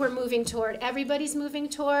we're moving toward. Everybody's moving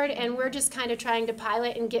toward, and we're just kind of trying to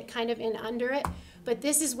pilot and get kind of in under it. But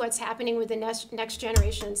this is what's happening with the next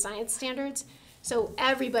generation science standards. So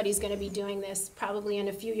everybody's going to be doing this probably in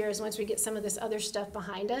a few years once we get some of this other stuff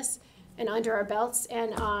behind us and under our belts.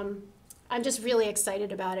 And I'm just really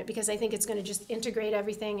excited about it because I think it's going to just integrate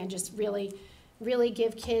everything and just really, really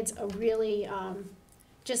give kids a really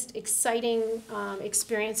just exciting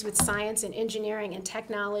experience with science and engineering and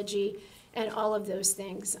technology and all of those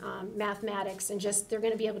things, mathematics, and just they're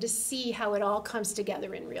going to be able to see how it all comes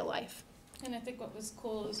together in real life. And I think what was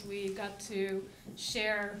cool is we got to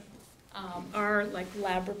share our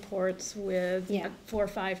lab reports with a 4 or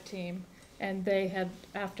 5 team, and they had,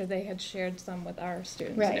 after they had shared some with our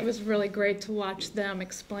students. Right. And it was really great to watch them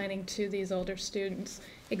explaining to these older students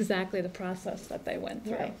exactly the process that they went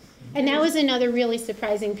through. Right. And that was another really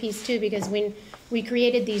surprising piece too, because when we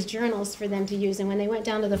created these journals for them to use, and when they went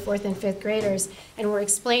down to the 4th and 5th graders and were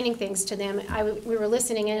explaining things to them, we were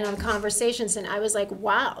listening in on conversations, and I was like,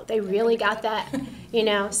 wow, they really got that, you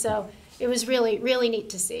know. So it was really, really neat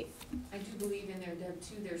to see. I do believe in there, Deb,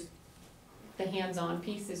 too, the hands-on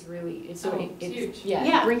piece is really, it's huge.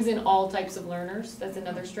 it brings in all types of learners, that's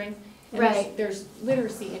another strength. And Right. there's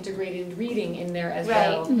literacy integrated in reading in there as Right.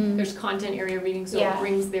 well. There's content area reading, so Yeah. it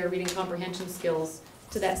brings their reading comprehension skills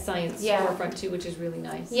to that science Yeah. forefront too, which is really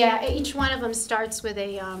nice. Yeah, each one of them starts with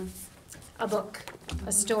a book,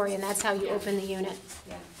 a story, and that's how you open the unit.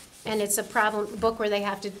 Yeah. And it's a book where they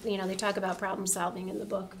have to, they talk about problem solving in the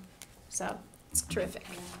book. So, it's terrific.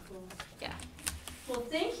 Yeah. Well,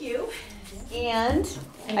 thank you. And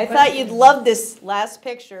I thought you'd love this last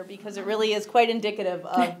picture because it really is quite indicative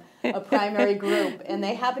of a primary group. And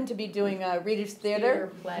they happen to be doing a Reader's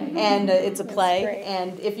Theater, play. and it's a play.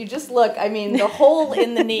 And if you just look, I mean, the hole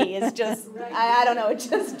in the knee is just, I don't know, it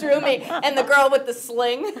just drew me. And the girl with the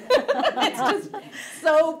sling, it's just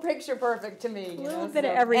so picture perfect to me. A little bit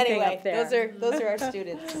of everything anyway, up there. those are our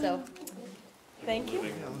students, so. Thank you.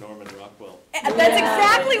 Norman Rockwell. That's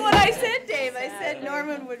exactly what I said, Dave. I said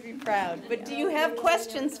Norman would be proud. But do you have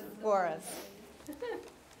questions for us?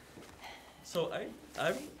 So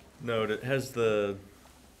I've noted, has the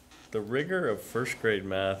rigor of first grade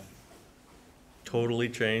math totally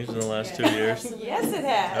changed in the last 2 years? Yes, it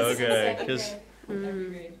has. Okay, because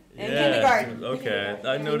And kindergarten. Okay,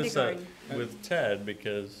 I noticed that with Ted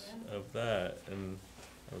because of that, and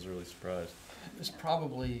I was really surprised. It was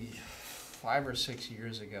probably 5 or 6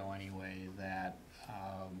 years ago anyway, that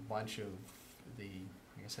a bunch of the,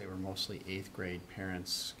 I guess they were mostly 8th grade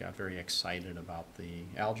parents, got very excited about the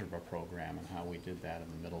algebra program and how we did that in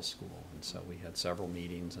the middle school. And so we had several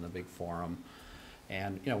meetings and a big forum.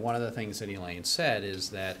 And, one of the things that Elaine said is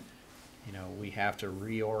that, we have to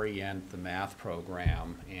reorient the math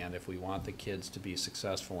program, and if we want the kids to be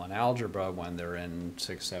successful in algebra when they're in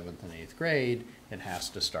 6th, 7th, and 8th grade, it has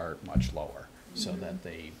to start much lower so that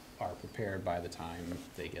they are prepared by the time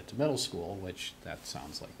they get to middle school, which that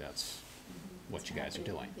sounds like that's what you guys are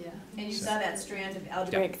doing. Yeah, and you saw that strand of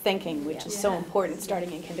algebraic thinking, which is so important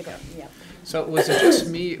starting in kindergarten. Yeah. So was it just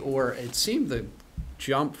me, or it seemed the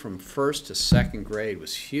jump from 1st to 2nd grade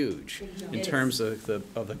was huge in terms of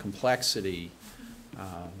the complexity,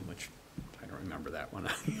 which I don't remember that one.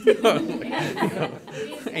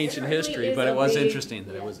 Ancient history, but it was interesting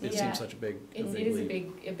that it seemed such a big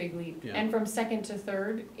leap. A big leap. Yeah. And from 2nd to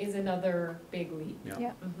 3rd is another big leap.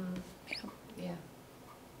 Yeah. Yeah.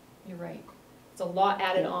 You're right. It's a lot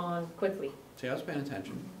added on quickly. See, I was paying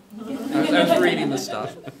attention. I was reading the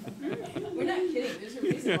stuff. We're not kidding, there's a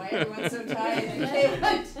reason why everyone's so tired and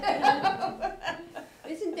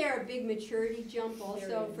Isn't there a big maturity jump also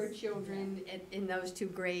There for is. children in those 2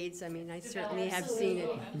 grades? I mean, I certainly have seen it.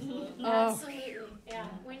 Absolutely, yeah.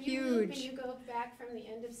 When Huge. you go back from the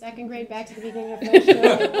end of 2nd grade back to the beginning of 1st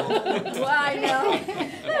grade. Well, I know.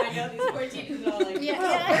 I know these poor teachers are all like,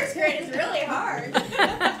 Yeah. first grade is really hard.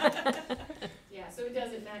 Yeah, so it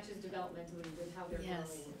matches developmentally with how they're Yes.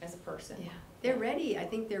 growing as a person. Yeah, they're ready. I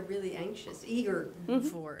think they're really anxious, eager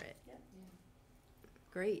for it.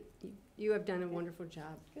 Great. You have done a wonderful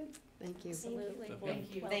job. Good. Thank you. Absolutely.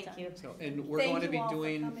 Thank you. Thank you. So, and we're Thank going to you be all for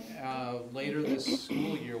doing, later this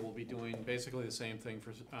school year, we'll be doing basically the same thing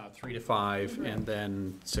for 3 to 5 and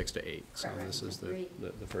then 6 to 8. So this is the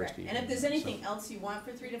first evening. And if there's anything else you want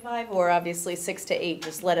for 3 to 5, or obviously 6 to 8,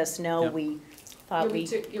 just let us know. Yep. We thought We we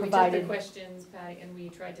took the provided. questions, Patty, and we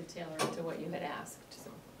tried to tailor it to what you had asked.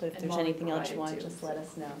 So. But if and there's Molly anything else you provided want, too, just so. let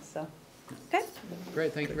us know. So, okay.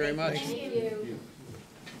 Great, thank you very much. Thank you.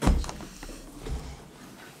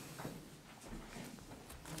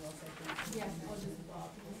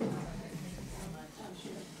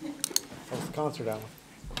 How was the concert, Alan?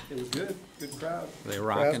 It was good. Good crowd. They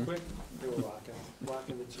rocking? Quick. They were rocking.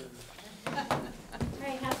 Rocking the gym.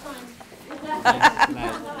 Hey, have fun.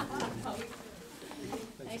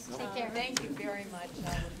 Nice to take care. Thank you very much,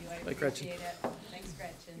 all of you. I Bye, Gretchen. appreciate it. Thanks,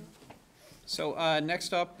 Gretchen. So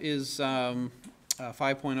next up is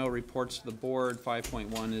 5.0 reports to the board.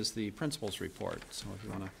 5.1 is the principal's report. So if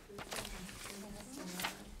you want to.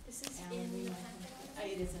 This is in.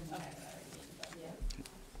 It isn't.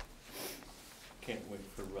 Can't wait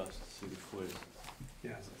for Russ to see the quiz.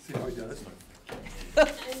 Yeah, see how he does.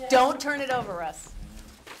 Don't turn it over, Russ.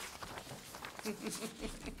 At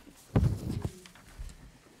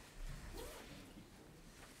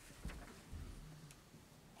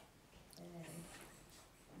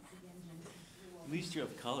least you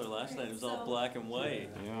have color. Last night it was all black and white.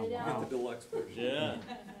 Yeah, Get the deluxe version. Yeah.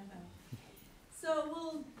 So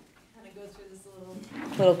we'll kind of go through this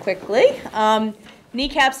a little quickly.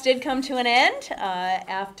 Kneecaps did come to an end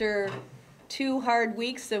after 2 hard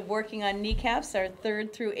weeks of working on kneecaps. Our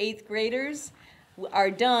 3rd through 8th graders are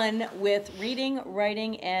done with reading,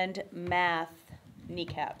 writing, and math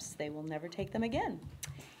kneecaps. They will never take them again.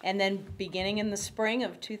 And then beginning in the spring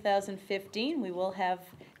of 2015, we will have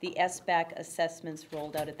the SBAC assessments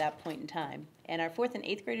rolled out at that point in time. And our 4th and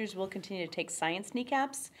 8th graders will continue to take science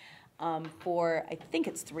kneecaps for, I think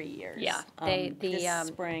it's 3 years. Yeah, this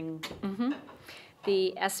spring.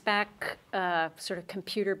 The SBAC sort of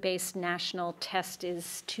computer-based national test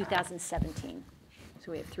is 2017.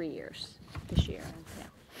 So we have 3 years this year. Yeah.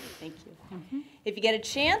 Thank you. If you get a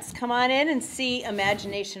chance, come on in and see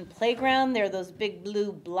Imagination Playground. There are those big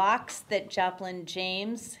blue blocks that Joplin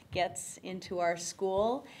James gets into our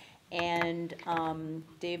school. And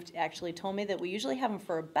Dave actually told me that we usually have them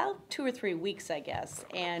for about 2 or 3 weeks, I guess,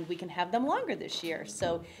 and we can have them longer this year.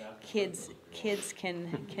 So kids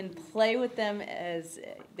can play with them as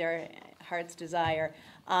their heart's desire.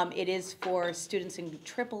 It is for students in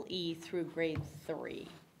Triple E through grade 3.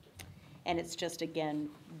 And it's just, again,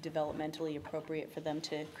 developmentally appropriate for them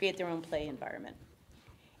to create their own play environment.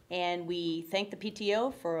 And we thank the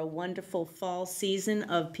PTO for a wonderful fall season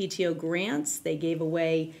of PTO grants. They gave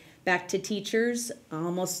away back to teachers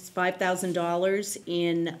almost $5,000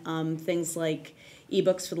 in things like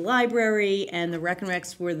ebooks for the library, and the Rec and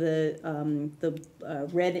Recs were the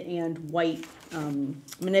red and white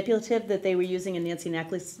manipulative that they were using in Nancy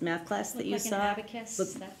Knackley's math class that you saw. Like an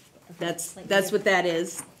abacus. That's what that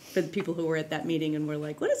is for the people who were at that meeting and were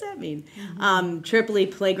like, what does that mean? Tripoli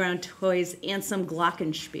playground toys and some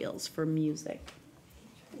glockenspiels for music.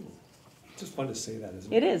 It's just fun to say that,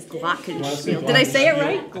 isn't it? It is, glockenspiel. Did I say it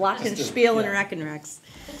right? Glockenspiel and Rec and Recs.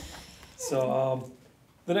 So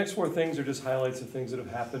the next 4 things are just highlights of things that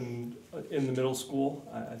have happened in the middle school.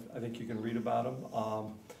 I think you can read about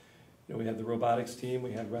them. We had the robotics team.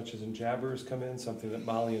 We had Wretches and Jabbers come in, something that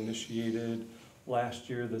Molly initiated last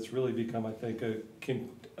year that's really become, I think, a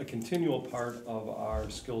continual part of our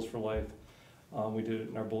Skills for Life. We did it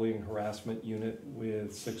in our bullying and harassment unit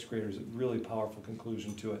with 6th graders, a really powerful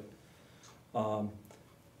conclusion to it.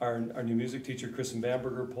 Our new music teacher, Kristen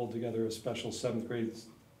Bamberger, pulled together a special 7th grade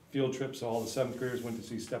field trip, so all the 7th graders went to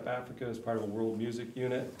see Step Africa as part of a world music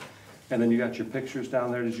unit. And then you got your pictures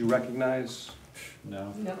down there. Did you recognize?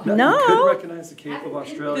 No. No. You could recognize the Cape of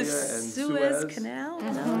Australia The and Suez Canal?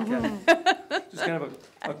 No. Okay. Just kind of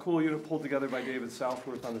a cool unit pulled together by David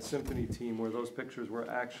Southworth on the symphony team, where those pictures were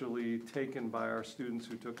actually taken by our students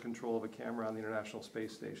who took control of a camera on the International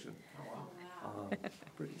Space Station.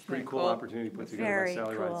 Pretty cool opportunity put together by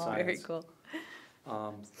Sally Ride Science. Very cool.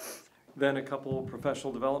 Then a couple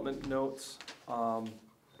professional development notes.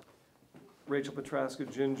 Rachel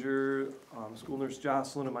Petraska, Ginger, school nurse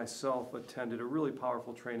Jocelyn, and myself attended a really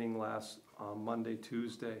powerful training last Monday,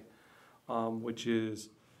 Tuesday, which is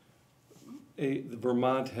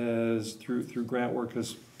Vermont has, through grant work,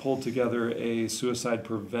 has pulled together a suicide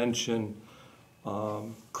prevention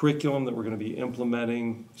curriculum that we're going to be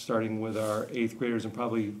implementing, starting with our 8th graders and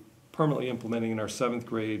probably permanently implementing in our 7th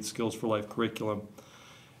grade Skills for Life curriculum.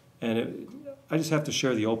 And I just have to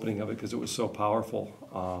share the opening of it because it was so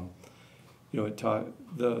powerful.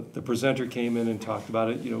 The presenter came in and talked about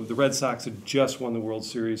it. The Red Sox had just won the World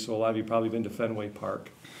Series, so a lot of you probably been to Fenway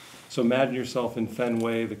Park. So imagine yourself in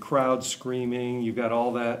Fenway, the crowd screaming, you've got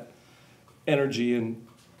all that energy, and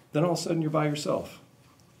then all of a sudden you're by yourself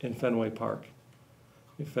in Fenway Park.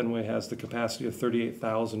 Fenway has the capacity of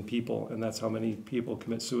 38,000 people, and that's how many people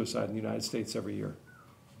commit suicide in the United States every year.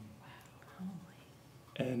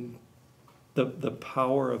 And the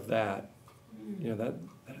power of that,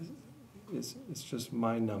 it's just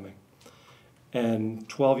mind-numbing. And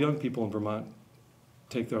 12 young people in Vermont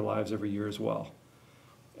take their lives every year as well.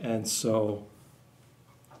 And so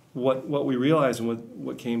what we realized and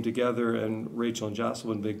what came together, and Rachel and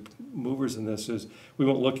Jocelyn, big movers in this, is we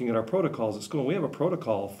went looking at our protocols at school. We have a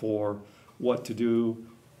protocol for what to do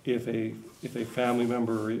if a family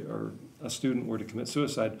member or a student were to commit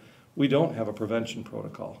suicide. We don't have a prevention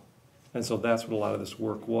protocol. And so that's what a lot of this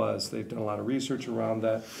work was. They've done a lot of research around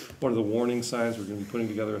that. What are the warning signs? We're going to be putting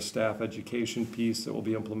together a staff education piece that we'll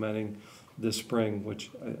be implementing this spring, which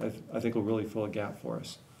I think will really fill a gap for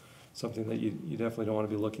us. Something that you definitely don't want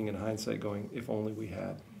to be looking in hindsight going, if only we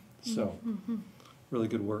had. So, really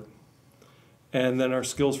good work. And then our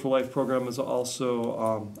Skills for Life program is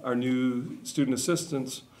also our new student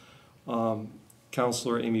assistance.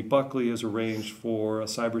 Counselor Amy Buckley has arranged for a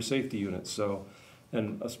cyber safety unit. So,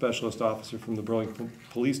 and a specialist officer from the Burlington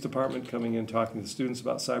Police Department coming in, talking to the students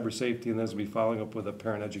about cyber safety, and then we'll be following up with a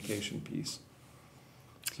parent education piece.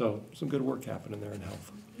 So some good work happening there in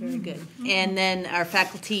health. Very good. And then our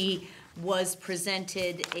faculty was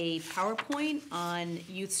presented a PowerPoint on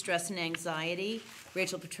youth stress and anxiety.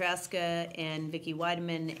 Rachel Petraska and Vicki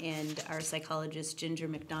Weideman and our psychologist Ginger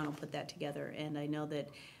McDonald put that together. And I know that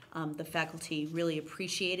The faculty really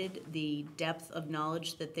appreciated the depth of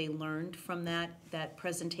knowledge that they learned from that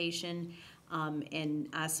presentation, and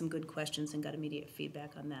asked some good questions and got immediate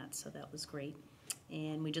feedback on that, so that was great.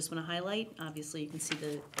 And we just want to highlight, obviously you can see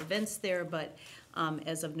the events there, but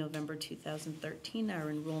as of November 2013, our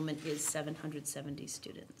enrollment is 770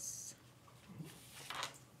 students.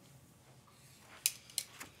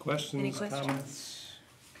 Questions, Any questions? comments?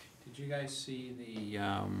 Did you guys see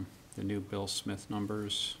the new Bill Smith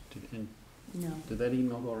numbers? No. Did that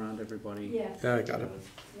email go around to everybody? Yes. Yeah, I got it.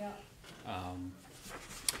 Yeah.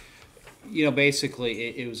 You know,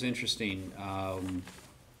 basically, it was interesting.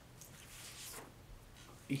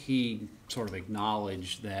 He sort of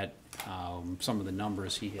acknowledged that some of the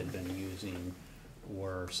numbers he had been using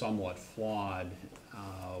were somewhat flawed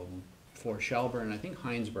for Shelburne, and I think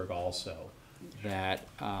Heinsberg also. That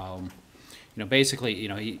you know, basically, you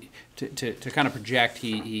know, to kind of project,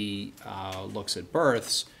 he looks at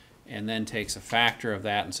births and then takes a factor of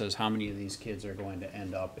that and says how many of these kids are going to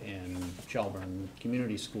end up in Shelburne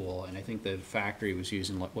Community School, and I think the factor he was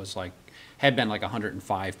using had been like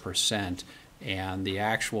 105%, and the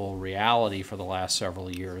actual reality for the last several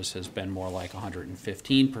years has been more like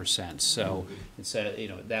 115%. So it said, you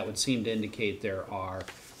know, that would seem to indicate there are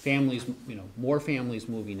families, you know, more families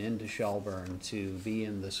moving into Shelburne to be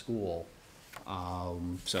in the school.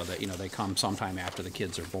 So that, you know, they come sometime after the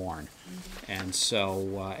kids are born. And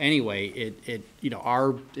so anyway, it you know,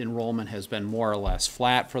 our enrollment has been more or less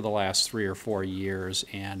flat for the last 3 or 4 years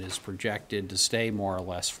and is projected to stay more or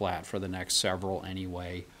less flat for the next several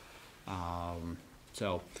anyway.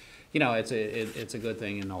 So, you know, it's a good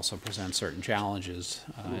thing, and also presents certain challenges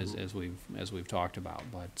as we've talked about.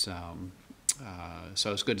 But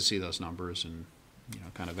so it's good to see those numbers, and you know,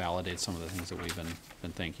 kind of validate some of the things that we've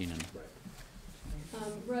been thinking. And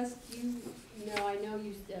Russ, I know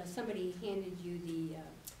you, somebody handed you the,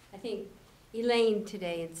 I think Elaine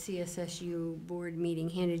today at CSSU board meeting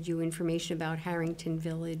handed you information about Harrington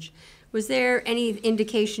Village. Was there any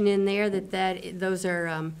indication in there that those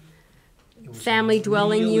are family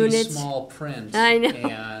dwelling really units? Small print. I know.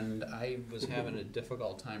 And I was having a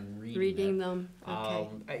difficult time reading them.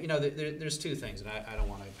 Okay. You know, there's two things, and I don't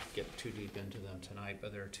want to get too deep into them tonight,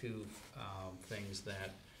 but there are two things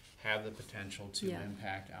that have the potential to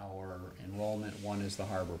impact our enrollment. One is the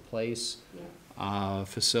Harbor Place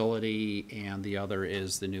facility, and the other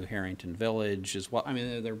is the new Harrington Village as well. I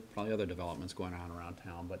mean, there are probably other developments going on around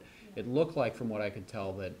town, but it looked like, from what I could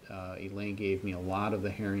tell, that Elaine gave me, a lot of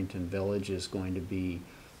the Harrington Village is going to be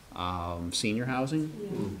senior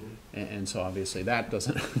housing, and so obviously that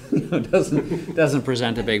doesn't you know, doesn't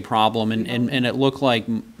present a big problem. And it looked like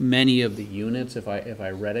many of the units, if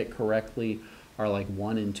I read it correctly, are like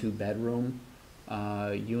 1 and 2 bedroom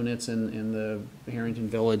units in the Harrington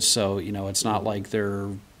Village. So you know, it's not like they're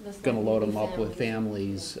going to load them up with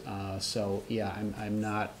families. So yeah, I'm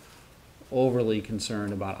not overly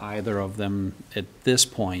concerned about either of them at this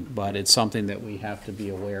point, but it's something that we have to be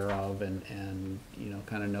aware of, and you know,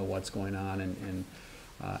 kind of know what's going on. And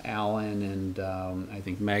Alan and I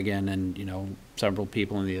think Megan and, you know, several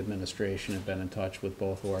people in the administration have been in touch with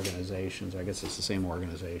both organizations. I guess it's the same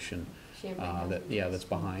organization that's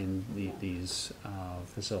behind these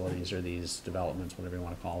facilities, or these developments, whatever you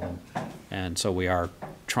want to call them. And so we are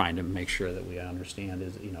trying to make sure that we understand,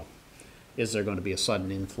 is there going to be a sudden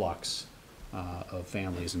influx of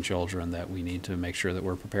families and children that we need to make sure that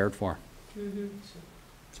we're prepared for.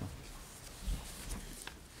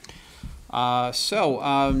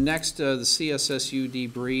 Next, the CSSU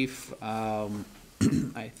debrief.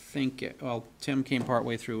 I think, well, Tim came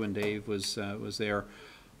partway through and Dave was there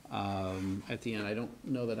at the end. I don't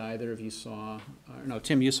know that either of you saw, no,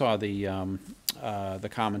 Tim, you saw the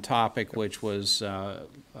common topic, which was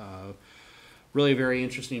really a very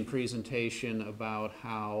interesting presentation about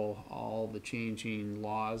how all the changing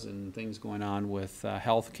laws and things going on with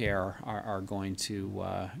healthcare are going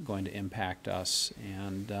to impact us,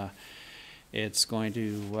 and it's going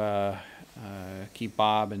to keep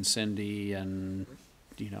Bob and Cindy, and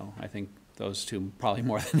you know, I think those two probably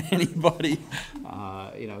more than anybody,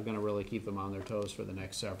 you know, going to really keep them on their toes for the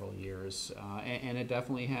next several years, and it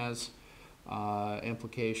definitely has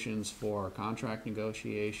implications for contract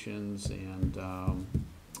negotiations and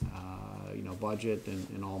you know, budget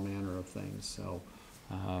and all manner of things. So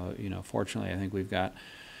you know, fortunately, I think we've got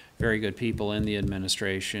very good people in the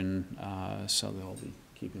administration, so they'll be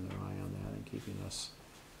keeping their eye on that and keeping us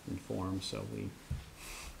informed. So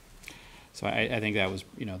I think that was,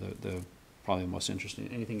 you know, the probably the most interesting.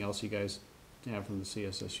 Anything else you guys have from the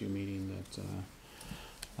CSSU meeting that?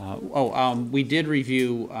 We did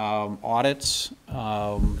review audits.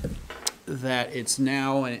 that it's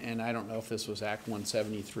now, and I don't know if this was Act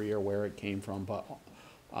 173 or where it came from, but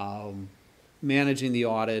managing the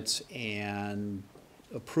audits and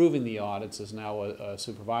approving the audits is now a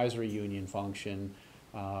supervisory union function,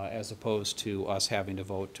 as opposed to us having to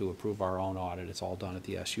vote to approve our own audit. It's all done at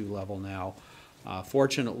the SU level now.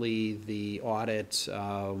 Fortunately, the audit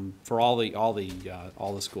for all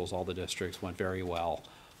the schools, all the districts, went very well,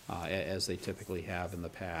 as they typically have in the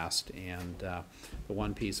past. And the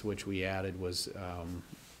one piece which we added was,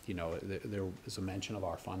 there was a mention of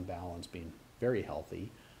our fund balance being very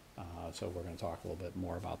healthy. So we're going to talk a little bit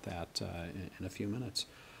more about that in a few minutes.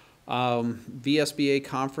 VSBA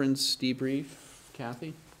conference debrief,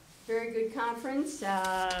 Kathy? Very good conference.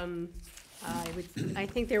 I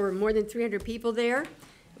think there were more than 300 people there.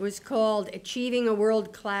 It was called Achieving a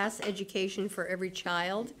World-Class Education for Every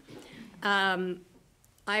Child.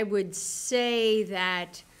 I would say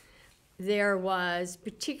that there was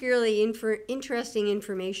particularly interesting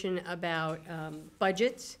information about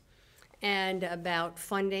budgets and about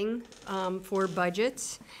funding for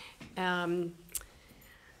budgets. And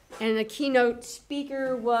the keynote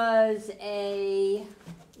speaker was a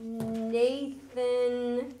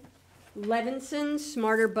Nathan Levinson,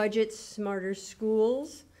 Smarter Budgets, Smarter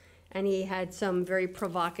Schools, and he had some very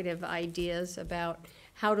provocative ideas about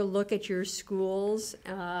how to look at your schools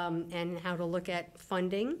and how to look at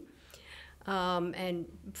funding and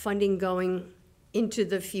funding going into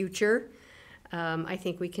the future. I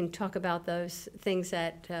think we can talk about those things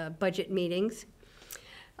at budget meetings.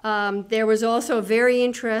 There was also a very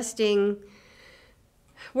interesting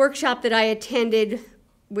workshop that I attended,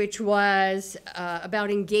 which was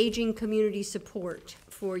about engaging community support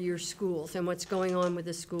for your schools and what's going on with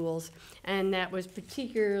the schools. And that was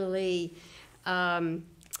particularly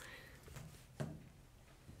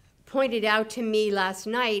pointed out to me last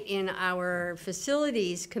night in our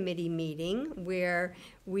facilities committee meeting, where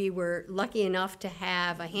we were lucky enough to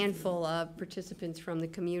have a handful of participants from the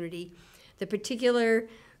community. The particular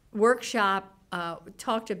workshop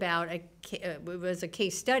talked about, it was a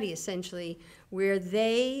case study essentially, where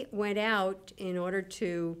they went out in order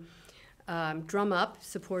to drum up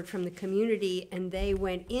support from the community, and they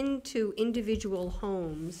went into individual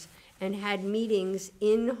homes and had meetings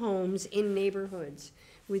in homes, in neighborhoods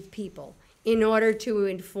with people in order to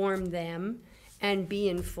inform them and be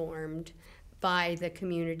informed by the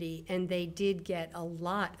community. And they did get a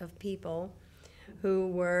lot of people who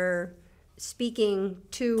were speaking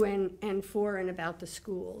to and for and about the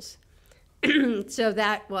schools. So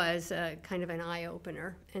that was kind of an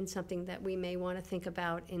eye-opener and something that we may want to think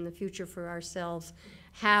about in the future for ourselves,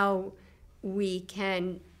 how we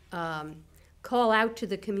can call out to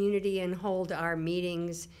the community and hold our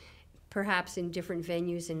meetings perhaps in different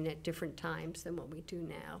venues and at different times than what we do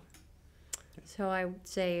now. So I would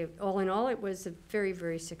say, all in all, it was a very,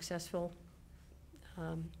 very successful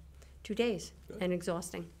 2 days. Good. And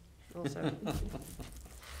exhausting also.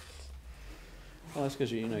 Well, that's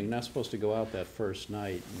because, you're not supposed to go out that first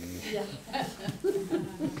night. Yeah.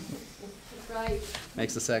 Right.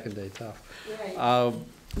 Makes the second day tough. Right.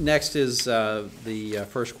 Next is the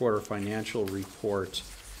first quarter financial report,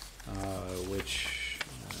 which,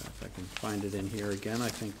 if I can find it in here again, I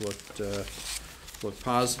think looked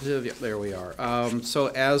positive. Yep, there we are. So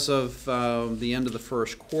as of the end of the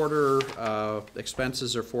first quarter,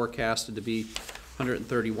 expenses are forecasted to be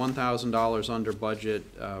 $131,000 under budget.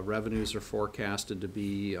 Revenues are forecasted to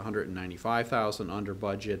be $195,000 under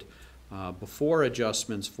budget, before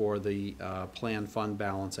adjustments for the planned fund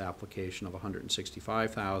balance application of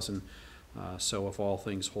 $165,000. So if all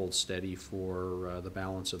things hold steady for the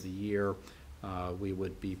balance of the year, we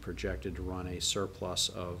would be projected to run a surplus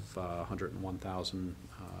of $101,000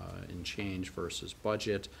 in change versus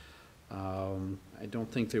budget. I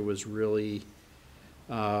don't think there was really,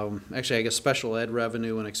 actually, I guess special ed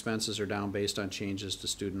revenue and expenses are down based on changes to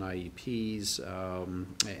student IEPs,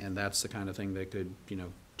 and that's the kind of thing that could,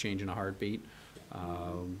 change in a heartbeat.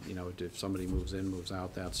 If somebody moves in, moves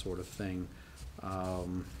out, that sort of thing.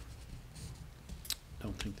 Don't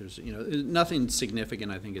think there's, nothing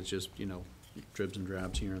significant. I think it's just, dribs and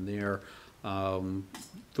drabs here and there.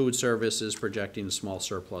 Food service is projecting a small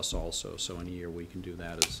surplus also, so in a year we can do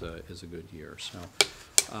that as a good year. So,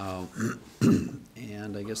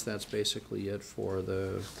 and I guess that's basically it for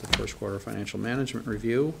the first quarter financial management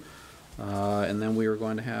review. And then we are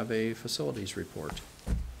going to have a facilities report.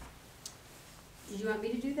 Did you want me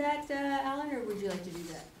to do that, Alan, or would you like to do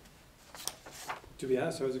that? To be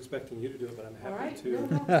honest, I was expecting you to do it, but I'm happy All right. to.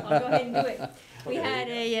 No, I'll go ahead and do it.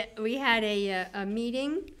 Okay. We had a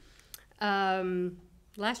meeting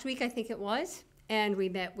last week, I think it was, and we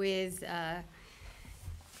met with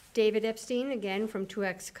David Epstein, again, from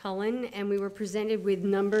 2X Cullen, and we were presented with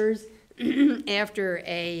numbers after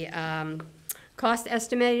a cost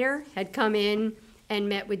estimator had come in and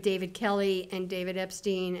met with David Kelly and David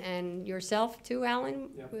Epstein and yourself too, Alan?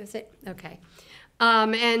 Yep. Was it? Okay.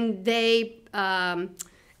 And they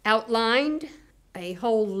outlined a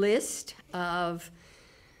whole list of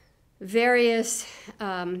various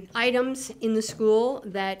items in the school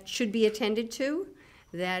that should be attended to,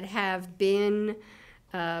 that have been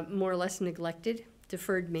more or less neglected,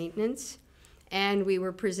 deferred maintenance. And we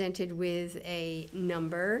were presented with a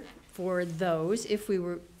number for those, if we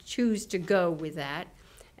were choose to go with that.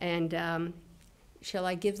 And shall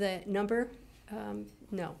I give the number?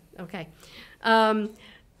 No, okay.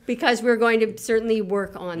 Because we're going to certainly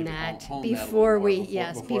work on that before we,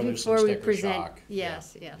 yes, before we present.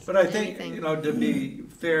 Yes, yes. But I think, you know, to be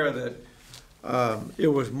fair, that it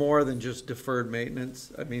was more than just deferred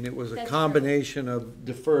maintenance. I mean, it was a That's combination of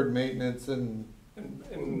deferred maintenance and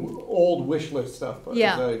old wish list stuff,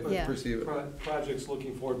 Yeah, as I yeah. perceive it. Projects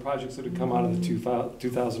looking forward, projects that had come out of the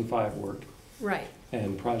 2005 work. Right.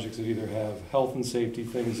 And projects that either have health and safety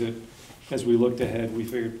things that, as we looked ahead, we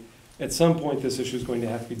figured at some point this issue is going to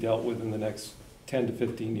have to be dealt with in the next 10 to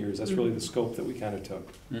 15 years. That's really the scope that we kind of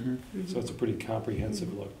took. So it's a pretty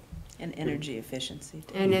comprehensive look. And energy efficiency.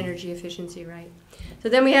 Too. And energy efficiency, right. So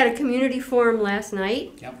then we had a community forum last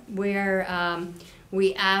night where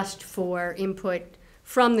we asked for input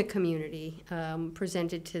from the community,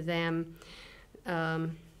 presented to them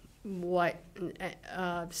what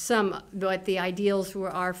the ideals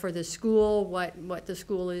are for the school, what the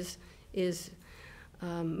school is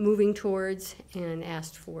moving towards, and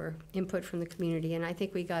asked for input from the community. And I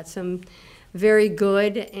think we got some very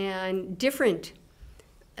good and different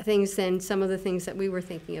things than some of the things that we were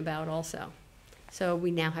thinking about also. So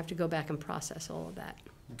we now have to go back and process all of that.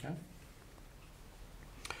 Okay.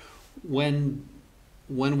 When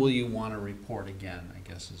will you want to report again, I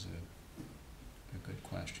guess is a good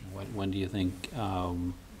question. When do you think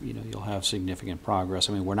you know, you'll have significant progress?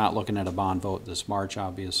 I mean, we're not looking at a bond vote this March,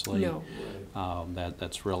 obviously. No.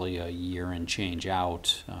 That's really a year and change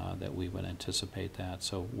out that we would anticipate that.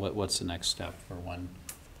 So what's the next step for when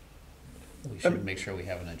we should make sure we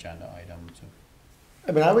have an agenda item?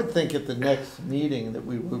 I mean, I would think at the next meeting that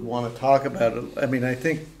we would want to talk about it. I mean, I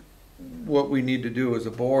think what we need to do as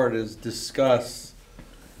a board is discuss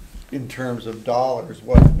in terms of dollars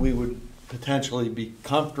what we would potentially be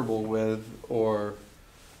comfortable with, or,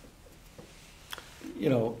 you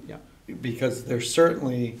know, because there's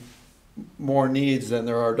certainly more needs than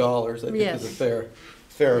there are dollars. I think is a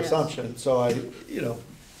fair assumption. So you know,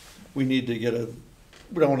 we need to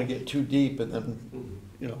we don't want to get too deep and then,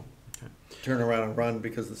 you know, turn around and run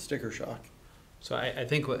because of the sticker shock. So I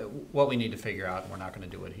think what we need to figure out, and we're not going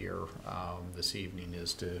to do it here this evening,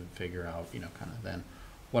 is to figure out, you know, kind of then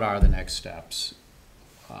what are the next steps?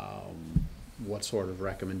 What sort of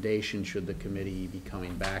recommendation should the committee be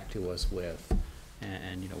coming back to us with?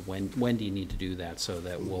 And you know, when do you need to do that so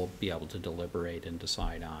that we'll be able to deliberate and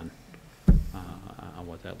decide on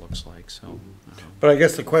what that looks like? So, but I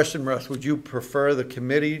guess the question, Russ, would you prefer the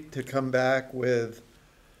committee to come back with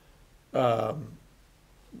a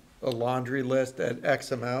laundry list at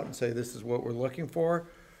X amount and say this is what we're looking for,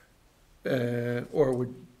 or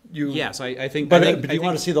would you? Yes, I think. But do you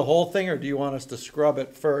want to see the whole thing, or do you want us to scrub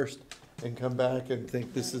it first and come back and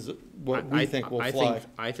think this is what we think will fly?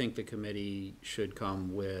 I think the committee should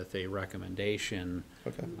come with a recommendation.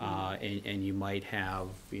 Okay. And you might have,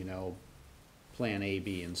 you know, plan A,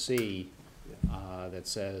 B, and C that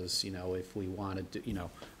says, you know, if we wanted to, you know,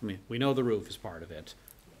 I mean, we know the roof is part of it,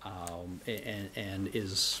 and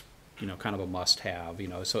is, you know, kind of a must-have, you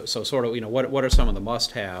know, so sort of, you know, what are some of the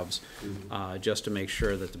must-haves, just to make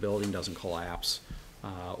sure that the building doesn't collapse,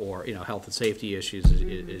 or, you know, health and safety issues,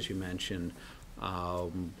 as you mentioned,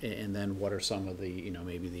 and then what are some of the, you know,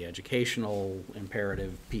 maybe the educational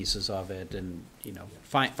imperative pieces of it, and, you know,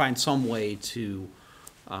 find some way to,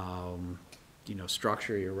 you know,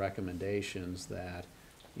 structure your recommendations that,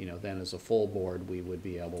 you know, then as a full board, we would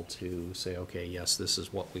be able to say, okay, yes, this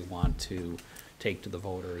is what we want to take to the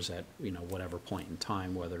voters at, you know, whatever point in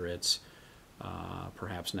time, whether it's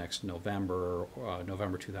perhaps next November,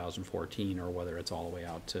 November 2014, or whether it's all the way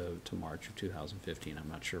out to March of 2015. I'm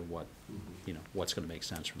not sure what, you know, what's going to make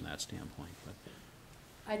sense from that standpoint. But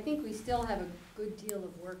I think we still have a good deal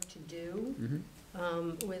of work to do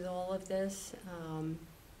with all of this,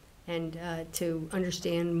 and to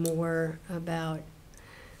understand more about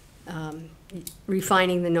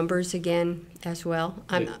refining the numbers again as well.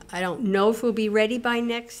 I don't know if we'll be ready by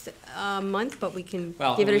next month, but we can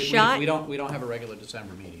give it a shot. We don't have a regular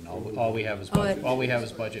December meeting. All we have is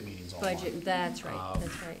budget meetings all month. Budget, that's right,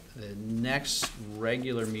 that's right. The next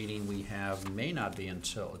regular meeting we have may not be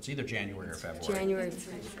until, it's either January or February. January,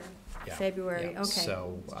 Yeah, February, yeah. okay.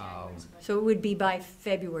 So it would be by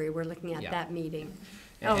February, we're looking at Yeah. that meeting.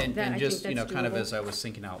 And I just, think that's kind of doable. as I was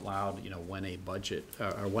thinking out loud, when a budget,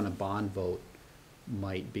 or when a bond vote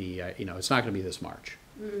might be, it's not gonna be this March.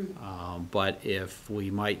 But if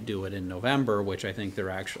we might do it in November, which I think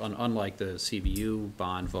they're actually, unlike the CVU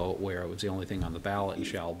bond vote where it was the only thing on the ballot in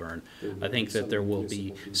Shelburne, I think that there will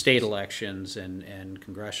be state elections and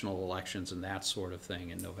congressional elections and that sort of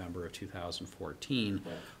thing in November of 2014.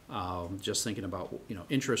 Just thinking about,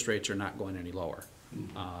 interest rates are not going any lower.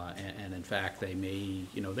 And in fact, they may,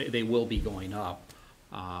 they will be going up.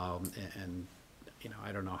 And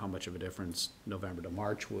I don't know how much of a difference November to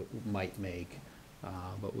March might make.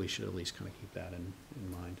 But we should at least kind of keep that in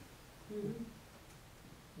mind.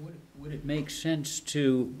 Would it make sense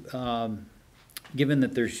to, given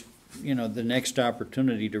that there's, the next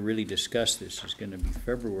opportunity to really discuss this is going to be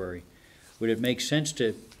February, would it make sense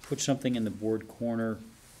to put something in the board corner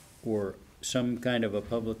or some kind of a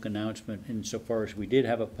public announcement insofar as we did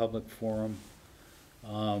have a public forum,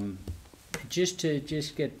 just to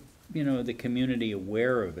get, the community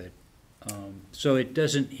aware of it? So it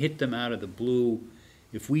doesn't hit them out of the blue.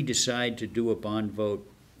 If we decide to do a bond vote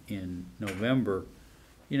in November,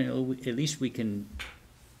 at least we can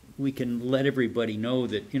let everybody know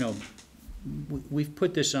that, we've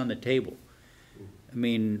put this on the table. I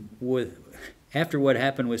mean, after what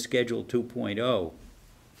happened with Schedule 2.0,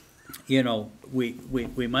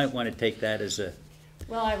 we might want to take that as a...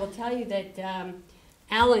 Well, I will tell you that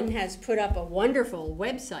Alan has put up a wonderful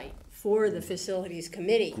website for the Facilities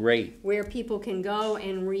Committee. Great. Where people can go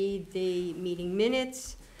and read the meeting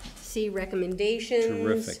minutes, see recommendations.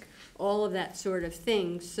 Terrific. All of that sort of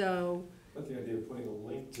thing, so. But the idea of putting a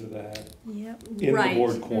link to that Yep. in Right. the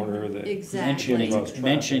board corner that. Exactly.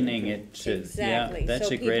 Mentioning it. Exactly. Yeah, that's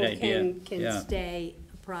a great idea. So people can Yeah. stay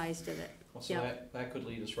apprised of it. Well, so that could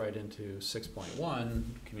lead us right into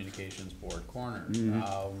 6.1, Communications Board Corner.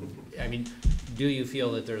 Mhm. I mean, do you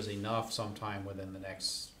feel that there's enough sometime within the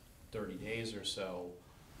next 30 days or so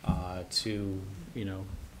to,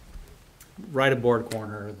 write a board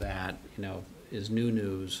corner that, is new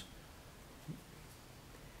news?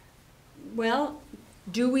 Well,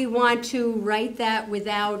 do we want to write that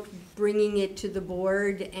without bringing it to the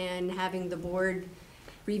board and having the board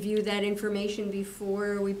review that information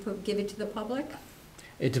before we give it to the public?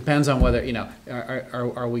 It depends on whether,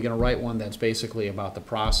 are we gonna write one that's basically about the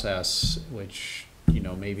process, which,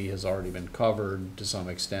 maybe has already been covered to some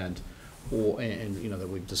extent, or, and that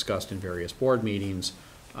we've discussed in various board meetings,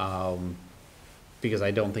 because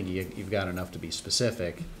I don't think you've got enough to be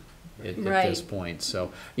specific at this point.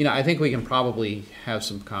 So, I think we can probably have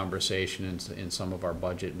some conversation in some of our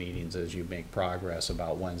budget meetings as you make progress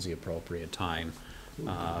about when's the appropriate time,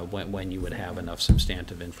 when you would have enough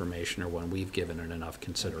substantive information, or when we've given it enough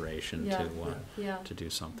consideration to do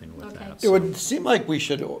something with that. It would seem like we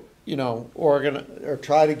should, organize or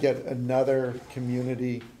try to get another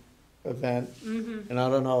community event. And I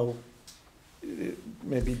don't know,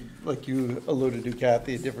 maybe like you alluded to,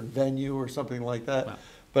 Kathy, a different venue or something like that. Wow.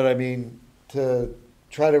 But I mean, to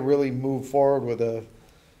try to really move forward with a,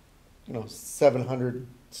 700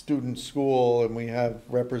 student school, and we have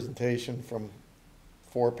representation from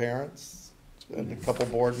 4 parents and a couple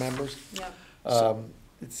board members.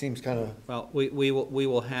 It seems kind of. Well, we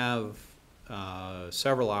will have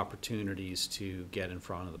several opportunities to get in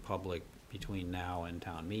front of the public between now and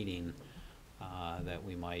town meeting, that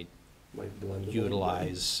we might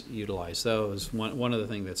utilize those. One of the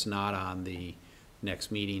things that's not on the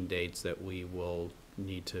next meeting dates that we will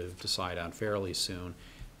need to decide on fairly soon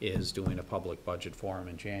is doing a public budget forum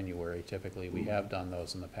in January. Typically, we have done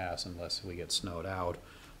those in the past unless we get snowed out.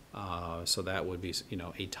 So that would be,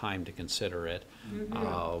 a time to consider it.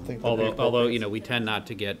 Although, we tend not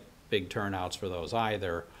to get big turnouts for those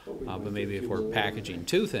either. But maybe if we're packaging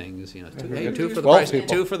 2 things, two for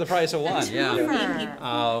the price of one.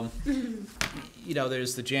 Yeah.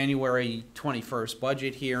 There's the January 21st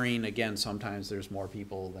budget hearing. Again, sometimes there's more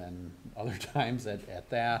people than other times at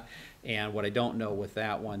that. And what I don't know with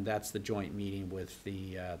that one, that's the joint meeting with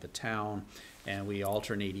the town, and we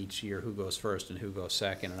alternate each year who goes first and who goes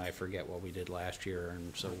second, and I forget what we did last year,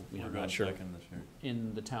 and so, I'm not sure. Second this year.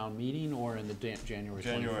 In the town meeting or in the January 21st?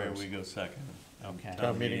 January we go second. Okay.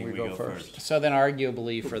 Town meeting we go first. So then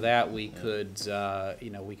arguably for that, we could,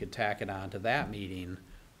 we could tack it on to that meeting,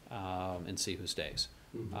 and see who stays.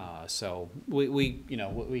 So we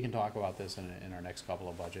can talk about this in our next couple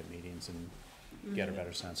of budget meetings and get a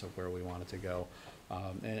better sense of where we want it to go.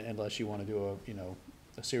 Unless you want to do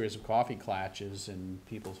a series of coffee clatches in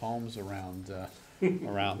people's homes around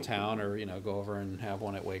around town, or go over and have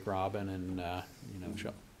one at Wake Robin and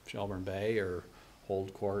Shelburne Bay, or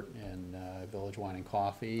Hold Court and Village Wine and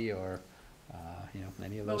Coffee, or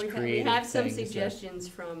any of those creative we have some things suggestions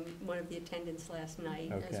from one of the attendants last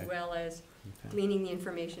night, Okay. as well as gleaning the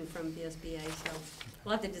information from the SBA. So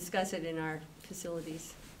we'll have to discuss it in our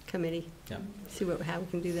facilities committee. Yeah. See how we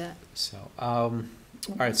can do that. So, all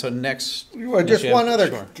right, so next. Well, just one other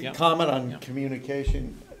Sure. Yep. comment on Yep.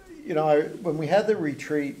 communication. When we had the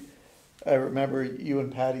retreat, I remember you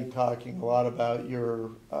and Patty talking a lot about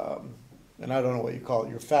your, and I don't know what you call it,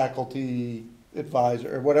 your faculty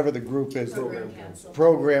advisor, or whatever the group is.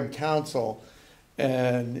 Program council.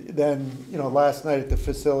 And then, last night at the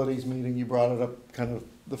facilities meeting, you brought it up, kind of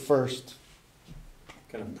the first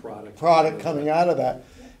Kind of product coming out of that.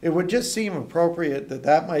 It would just seem appropriate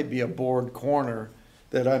that might be a board corner.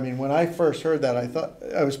 That, when I first heard that,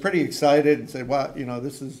 I was pretty excited and said, wow,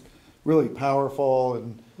 this is really powerful.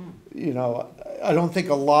 And, I don't think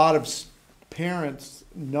a lot of parents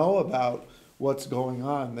know about what's going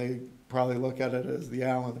on. They probably look at it as the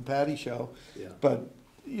Alan and Patty show. Yeah. But,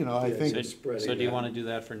 I think. So do you want to do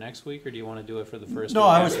that for next week, or do you want to do it for the first? No,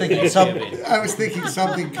 week I was after thinking Thanksgiving?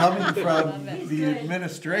 something coming from the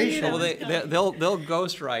administration. Well, they'll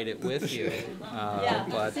ghostwrite it with you.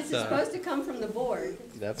 But This is supposed to come from the board.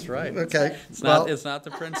 that's right. Okay. It's not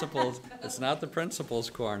the principal's. It's not the principal's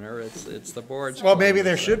corner. It's the board's. Well, maybe corner,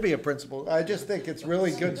 there so. should be a principal. I just think it's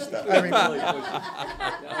really good stuff. Now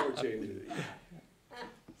we're changing it.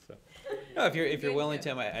 No, if you're willing,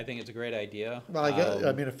 Tim, I think it's a great idea. Well,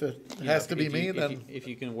 if it has to be me, then. If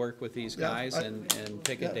you can work with these Yeah, guys and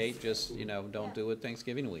pick a date, just, don't do it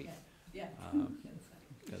Thanksgiving week.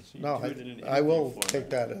 No, I will take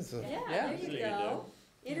that as a. Yeah, there you go.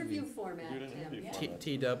 Interview format, Tim.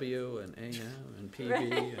 TW and AM and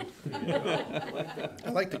PB. I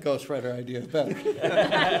like the ghostwriter idea better.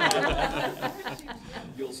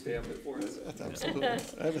 You'll stamp it for us? Absolutely.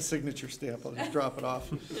 I have a signature stamp. I'll just drop it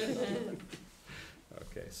off.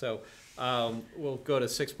 Okay, so we'll go to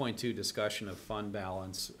 6.2, discussion of fund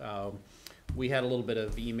balance. We had a little bit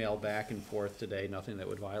of email back and forth today, nothing that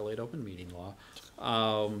would violate open meeting law,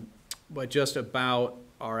 but just about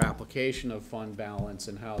our application of fund balance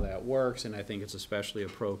and how that works, and I think it's especially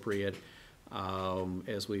appropriate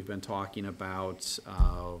as we've been talking about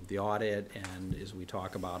the audit, and as we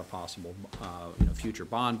talk about a possible future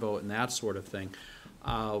bond vote and that sort of thing.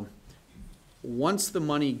 Once the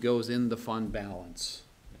money goes in the fund balance,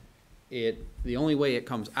 the only way it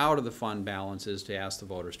comes out of the fund balance is to ask the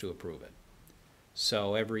voters to approve it.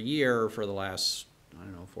 So every year for the last,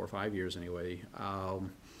 4 or 5 years anyway,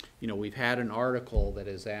 we've had an article that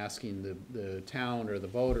is asking the town or the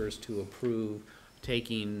voters to approve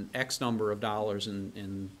taking X number of dollars,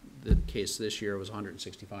 in the case this year it was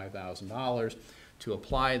 $165,000, to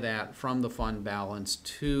apply that from the fund balance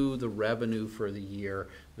to the revenue for the year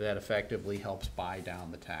that effectively helps buy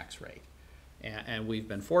down the tax rate. And we've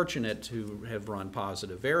been fortunate to have run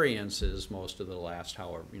positive variances most of the last,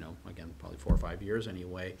 again, probably 4 or 5 years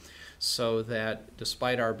anyway, so that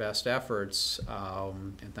despite our best efforts,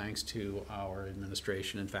 and thanks to our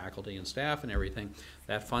administration and faculty and staff and everything,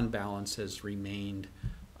 that fund balance has remained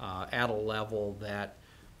at a level that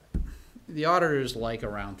the auditors like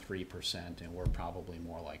around 3%, and we're probably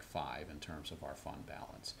more like 5% in terms of our fund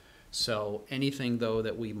balance. So anything, though,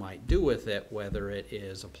 that we might do with it, whether it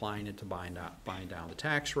is applying it to buying down the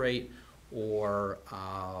tax rate, or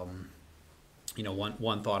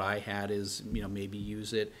one thought I had is maybe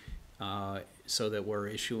use it so that we're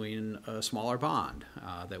issuing a smaller bond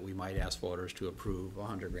that we might ask voters to approve,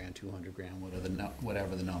 $100,000, $200,000,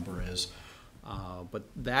 whatever the number is. But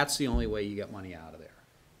that's the only way you get money out of there,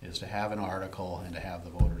 is to have an article and to have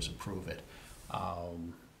the voters approve it.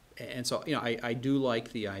 And so, I do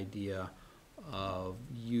like the idea of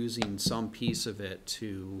using some piece of it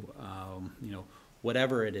to,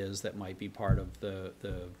 whatever it is that might be part of the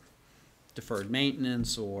deferred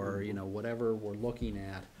maintenance, or, whatever we're looking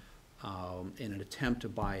at, in an attempt to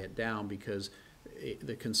buy it down, because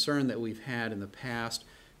the concern that we've had in the past,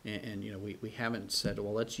 and we haven't said,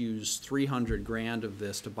 well, let's use $300,000 of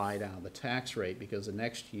this to buy down the tax rate, because the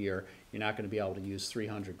next year you're not going to be able to use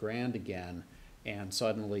 $300,000 again, and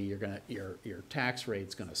suddenly your tax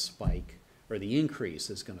rate's going to spike, or the increase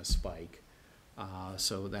is going to spike.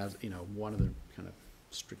 So that's one of the kind of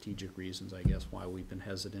strategic reasons, I guess, why we've been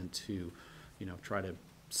hesitant to try to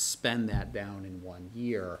spend that down in 1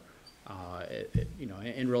 year. You know,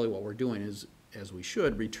 and really what we're doing is, as we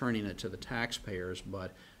should, returning it to the taxpayers,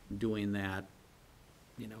 but doing that,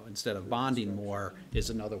 you know, instead of bonding more is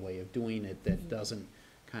another way of doing it that doesn't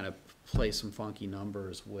kind of play some funky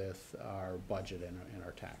numbers with our budget and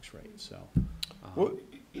our tax rate, so.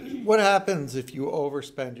 What happens if you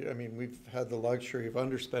overspend? I mean, we've had the luxury of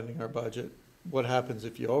underspending our budget. What happens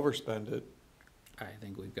if you overspend it? I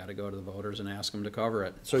think we've got to go to the voters and ask them to cover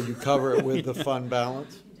it. So you cover it with the fund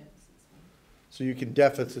balance? So you can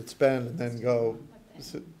deficit spend and then go.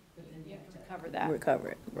 Cover that. Recover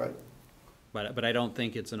it. Right. But I don't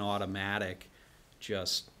think it's an automatic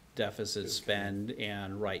just deficit spend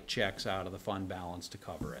and write checks out of the fund balance to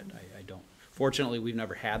cover it. I don't. Fortunately, we've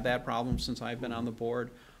never had that problem since I've been on the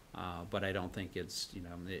board, but I don't think it's, you know,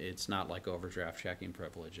 it's not like overdraft checking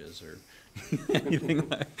privileges or anything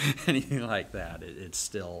like that. It's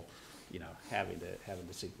still, you know, having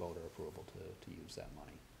to seek voter approval to use that money.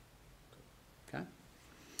 Okay.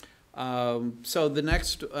 So the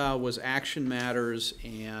next was action matters,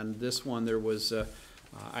 and this one there was,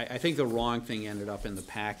 I think the wrong thing ended up in the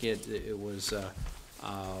packet. It was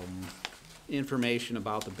information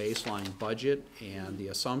about the baseline budget and the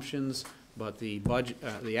assumptions, but the budget,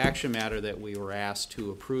 the action matter that we were asked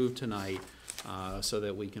to approve tonight, so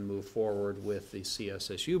that we can move forward with the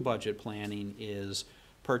CSSU budget planning, is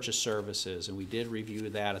purchase services, and we did review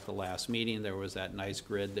that at the last meeting. There was that nice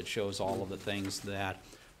grid that shows all of the things that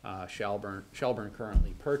Shelburne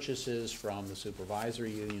currently purchases from the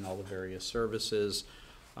supervisory union, all the various services,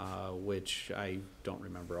 which I don't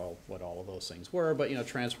remember what all of those things were, but, you know,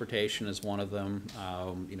 transportation is one of them,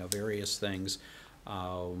 you know, various things.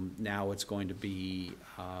 Now it's going to be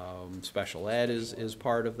special ed is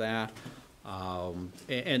part of that.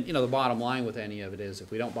 And, you know, the bottom line with any of it is if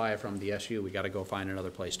we don't buy it from the SU, we got to go find another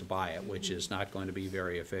place to buy it, which is not going to be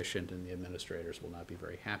very efficient, and the administrators will not be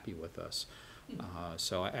very happy with us.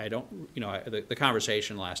 So I don't, you know, the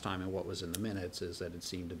conversation last time and what was in the minutes is that it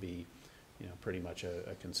seemed to be, you know, pretty much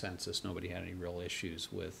a consensus. Nobody had any real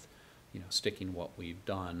issues with, you know, sticking what we've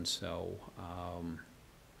done. So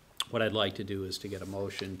what I'd like to do is to get a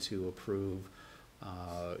motion to approve,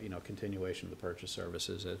 you know, continuation of the purchase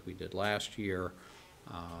services as we did last year.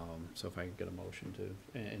 So if I could get a motion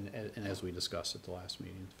to, and as we discussed at the last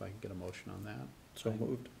meeting, if I could get a motion on that. So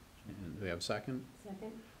moved. And do we have a second?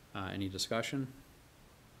 Second. Any discussion?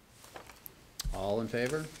 All in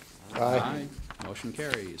favor? Aye. Motion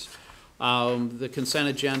carries. The consent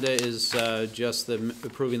agenda is just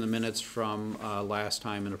approving the minutes from last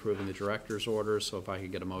time and approving the director's orders, so if I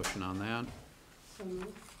could get a motion on that. So moved.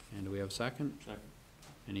 And do we have a second? Second.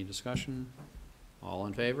 Any discussion? All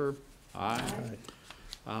in favor? Aye.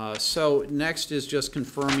 So next is just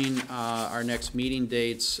confirming our next meeting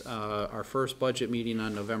dates. Our first budget meeting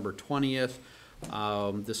on November 20th.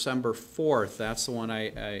 December 4th, that's the one I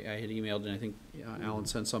had emailed, and I think Alan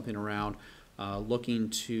sent something around looking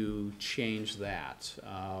to change that.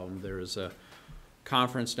 There is a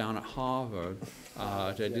conference down at Harvard,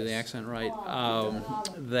 did I do the accent right?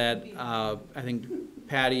 That I think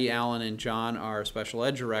Patty, Alan, and John, our special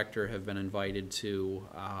ed director, have been invited to,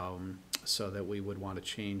 so that we would want to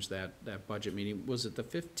change that budget meeting. Was it the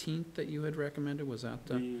 15th that you had recommended? Was that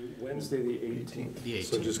the Wednesday, the 18th? The 18th.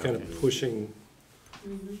 So just kind of pushing.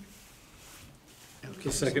 Mm-hmm. Okay.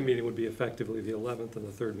 The second meeting would be effectively the 11th, and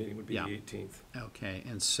the third meeting would be the 18th. Okay,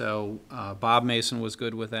 and so Bob Mason was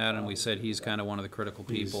good with that, and we said he's kind of one of the critical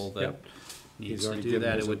people that needs to do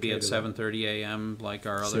that. It would be at 7:30 a.m. like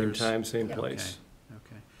our others. Same time, same place.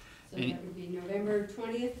 Okay. So that would be November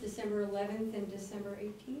 20th, December 11th, and December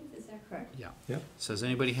 18th, is that correct? Yeah. Yep. So does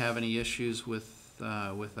anybody have any issues with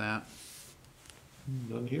that?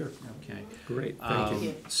 None here. Okay. Great, thank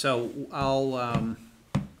you. So I'll,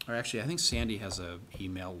 or actually, I think Sandy has a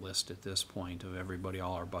email list at this point of everybody,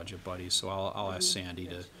 all our budget buddies, so I'll ask Sandy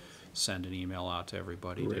to send an email out to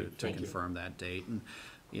everybody to confirm that date. And,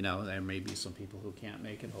 you know, there may be some people who can't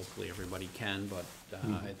make it, hopefully everybody can, but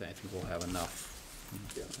I think we'll have enough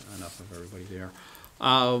of everybody there.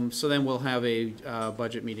 So then we'll have a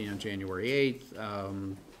budget meeting on January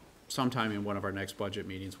 8th. Sometime in one of our next budget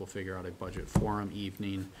meetings, we'll figure out a budget forum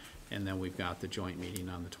evening, and then we've got the joint meeting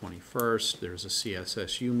on the 21st. There's a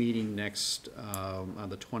CSSU meeting next on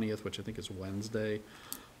the 20th, which I think is Wednesday,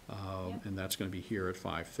 and that's going to be here at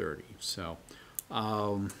 5:30. So.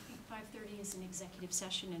 5:30 is an executive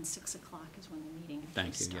session, and 6 o'clock is when the meeting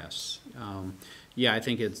Thank you. starts. Yes. Yeah, I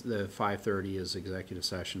think it's the 5:30 is executive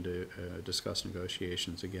session to discuss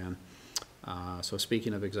negotiations again. So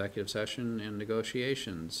speaking of executive session and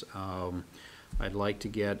negotiations, I'd like to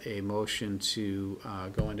get a motion to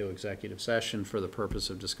go into executive session for the purpose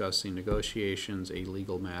of discussing negotiations, a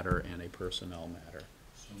legal matter, and a personnel matter.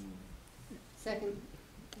 Second.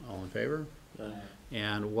 All in favor?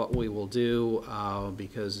 And what we will do,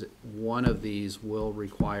 because one of these will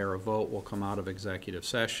require a vote, will come out of executive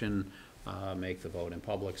session, make the vote in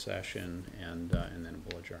public session, and then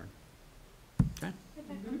we'll adjourn. Okay? If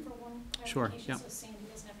I can for one Sure, clarification, yeah. so Sandy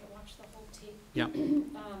doesn't have to watch the whole tape. Yeah.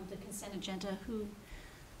 The consent agenda, who,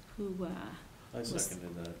 I was-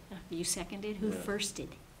 seconded that. You seconded? Who Yeah. firsted?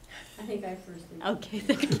 I think I first did. Okay,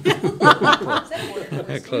 thank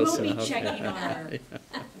you. Close We will enough. be checking our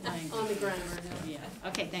On the grammar, no. Yeah,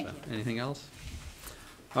 okay, thank you. Anything else?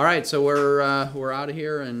 All right, so we're out of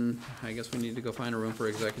here, and I guess we need to go find a room for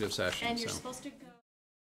executive session. And you're so. supposed to go.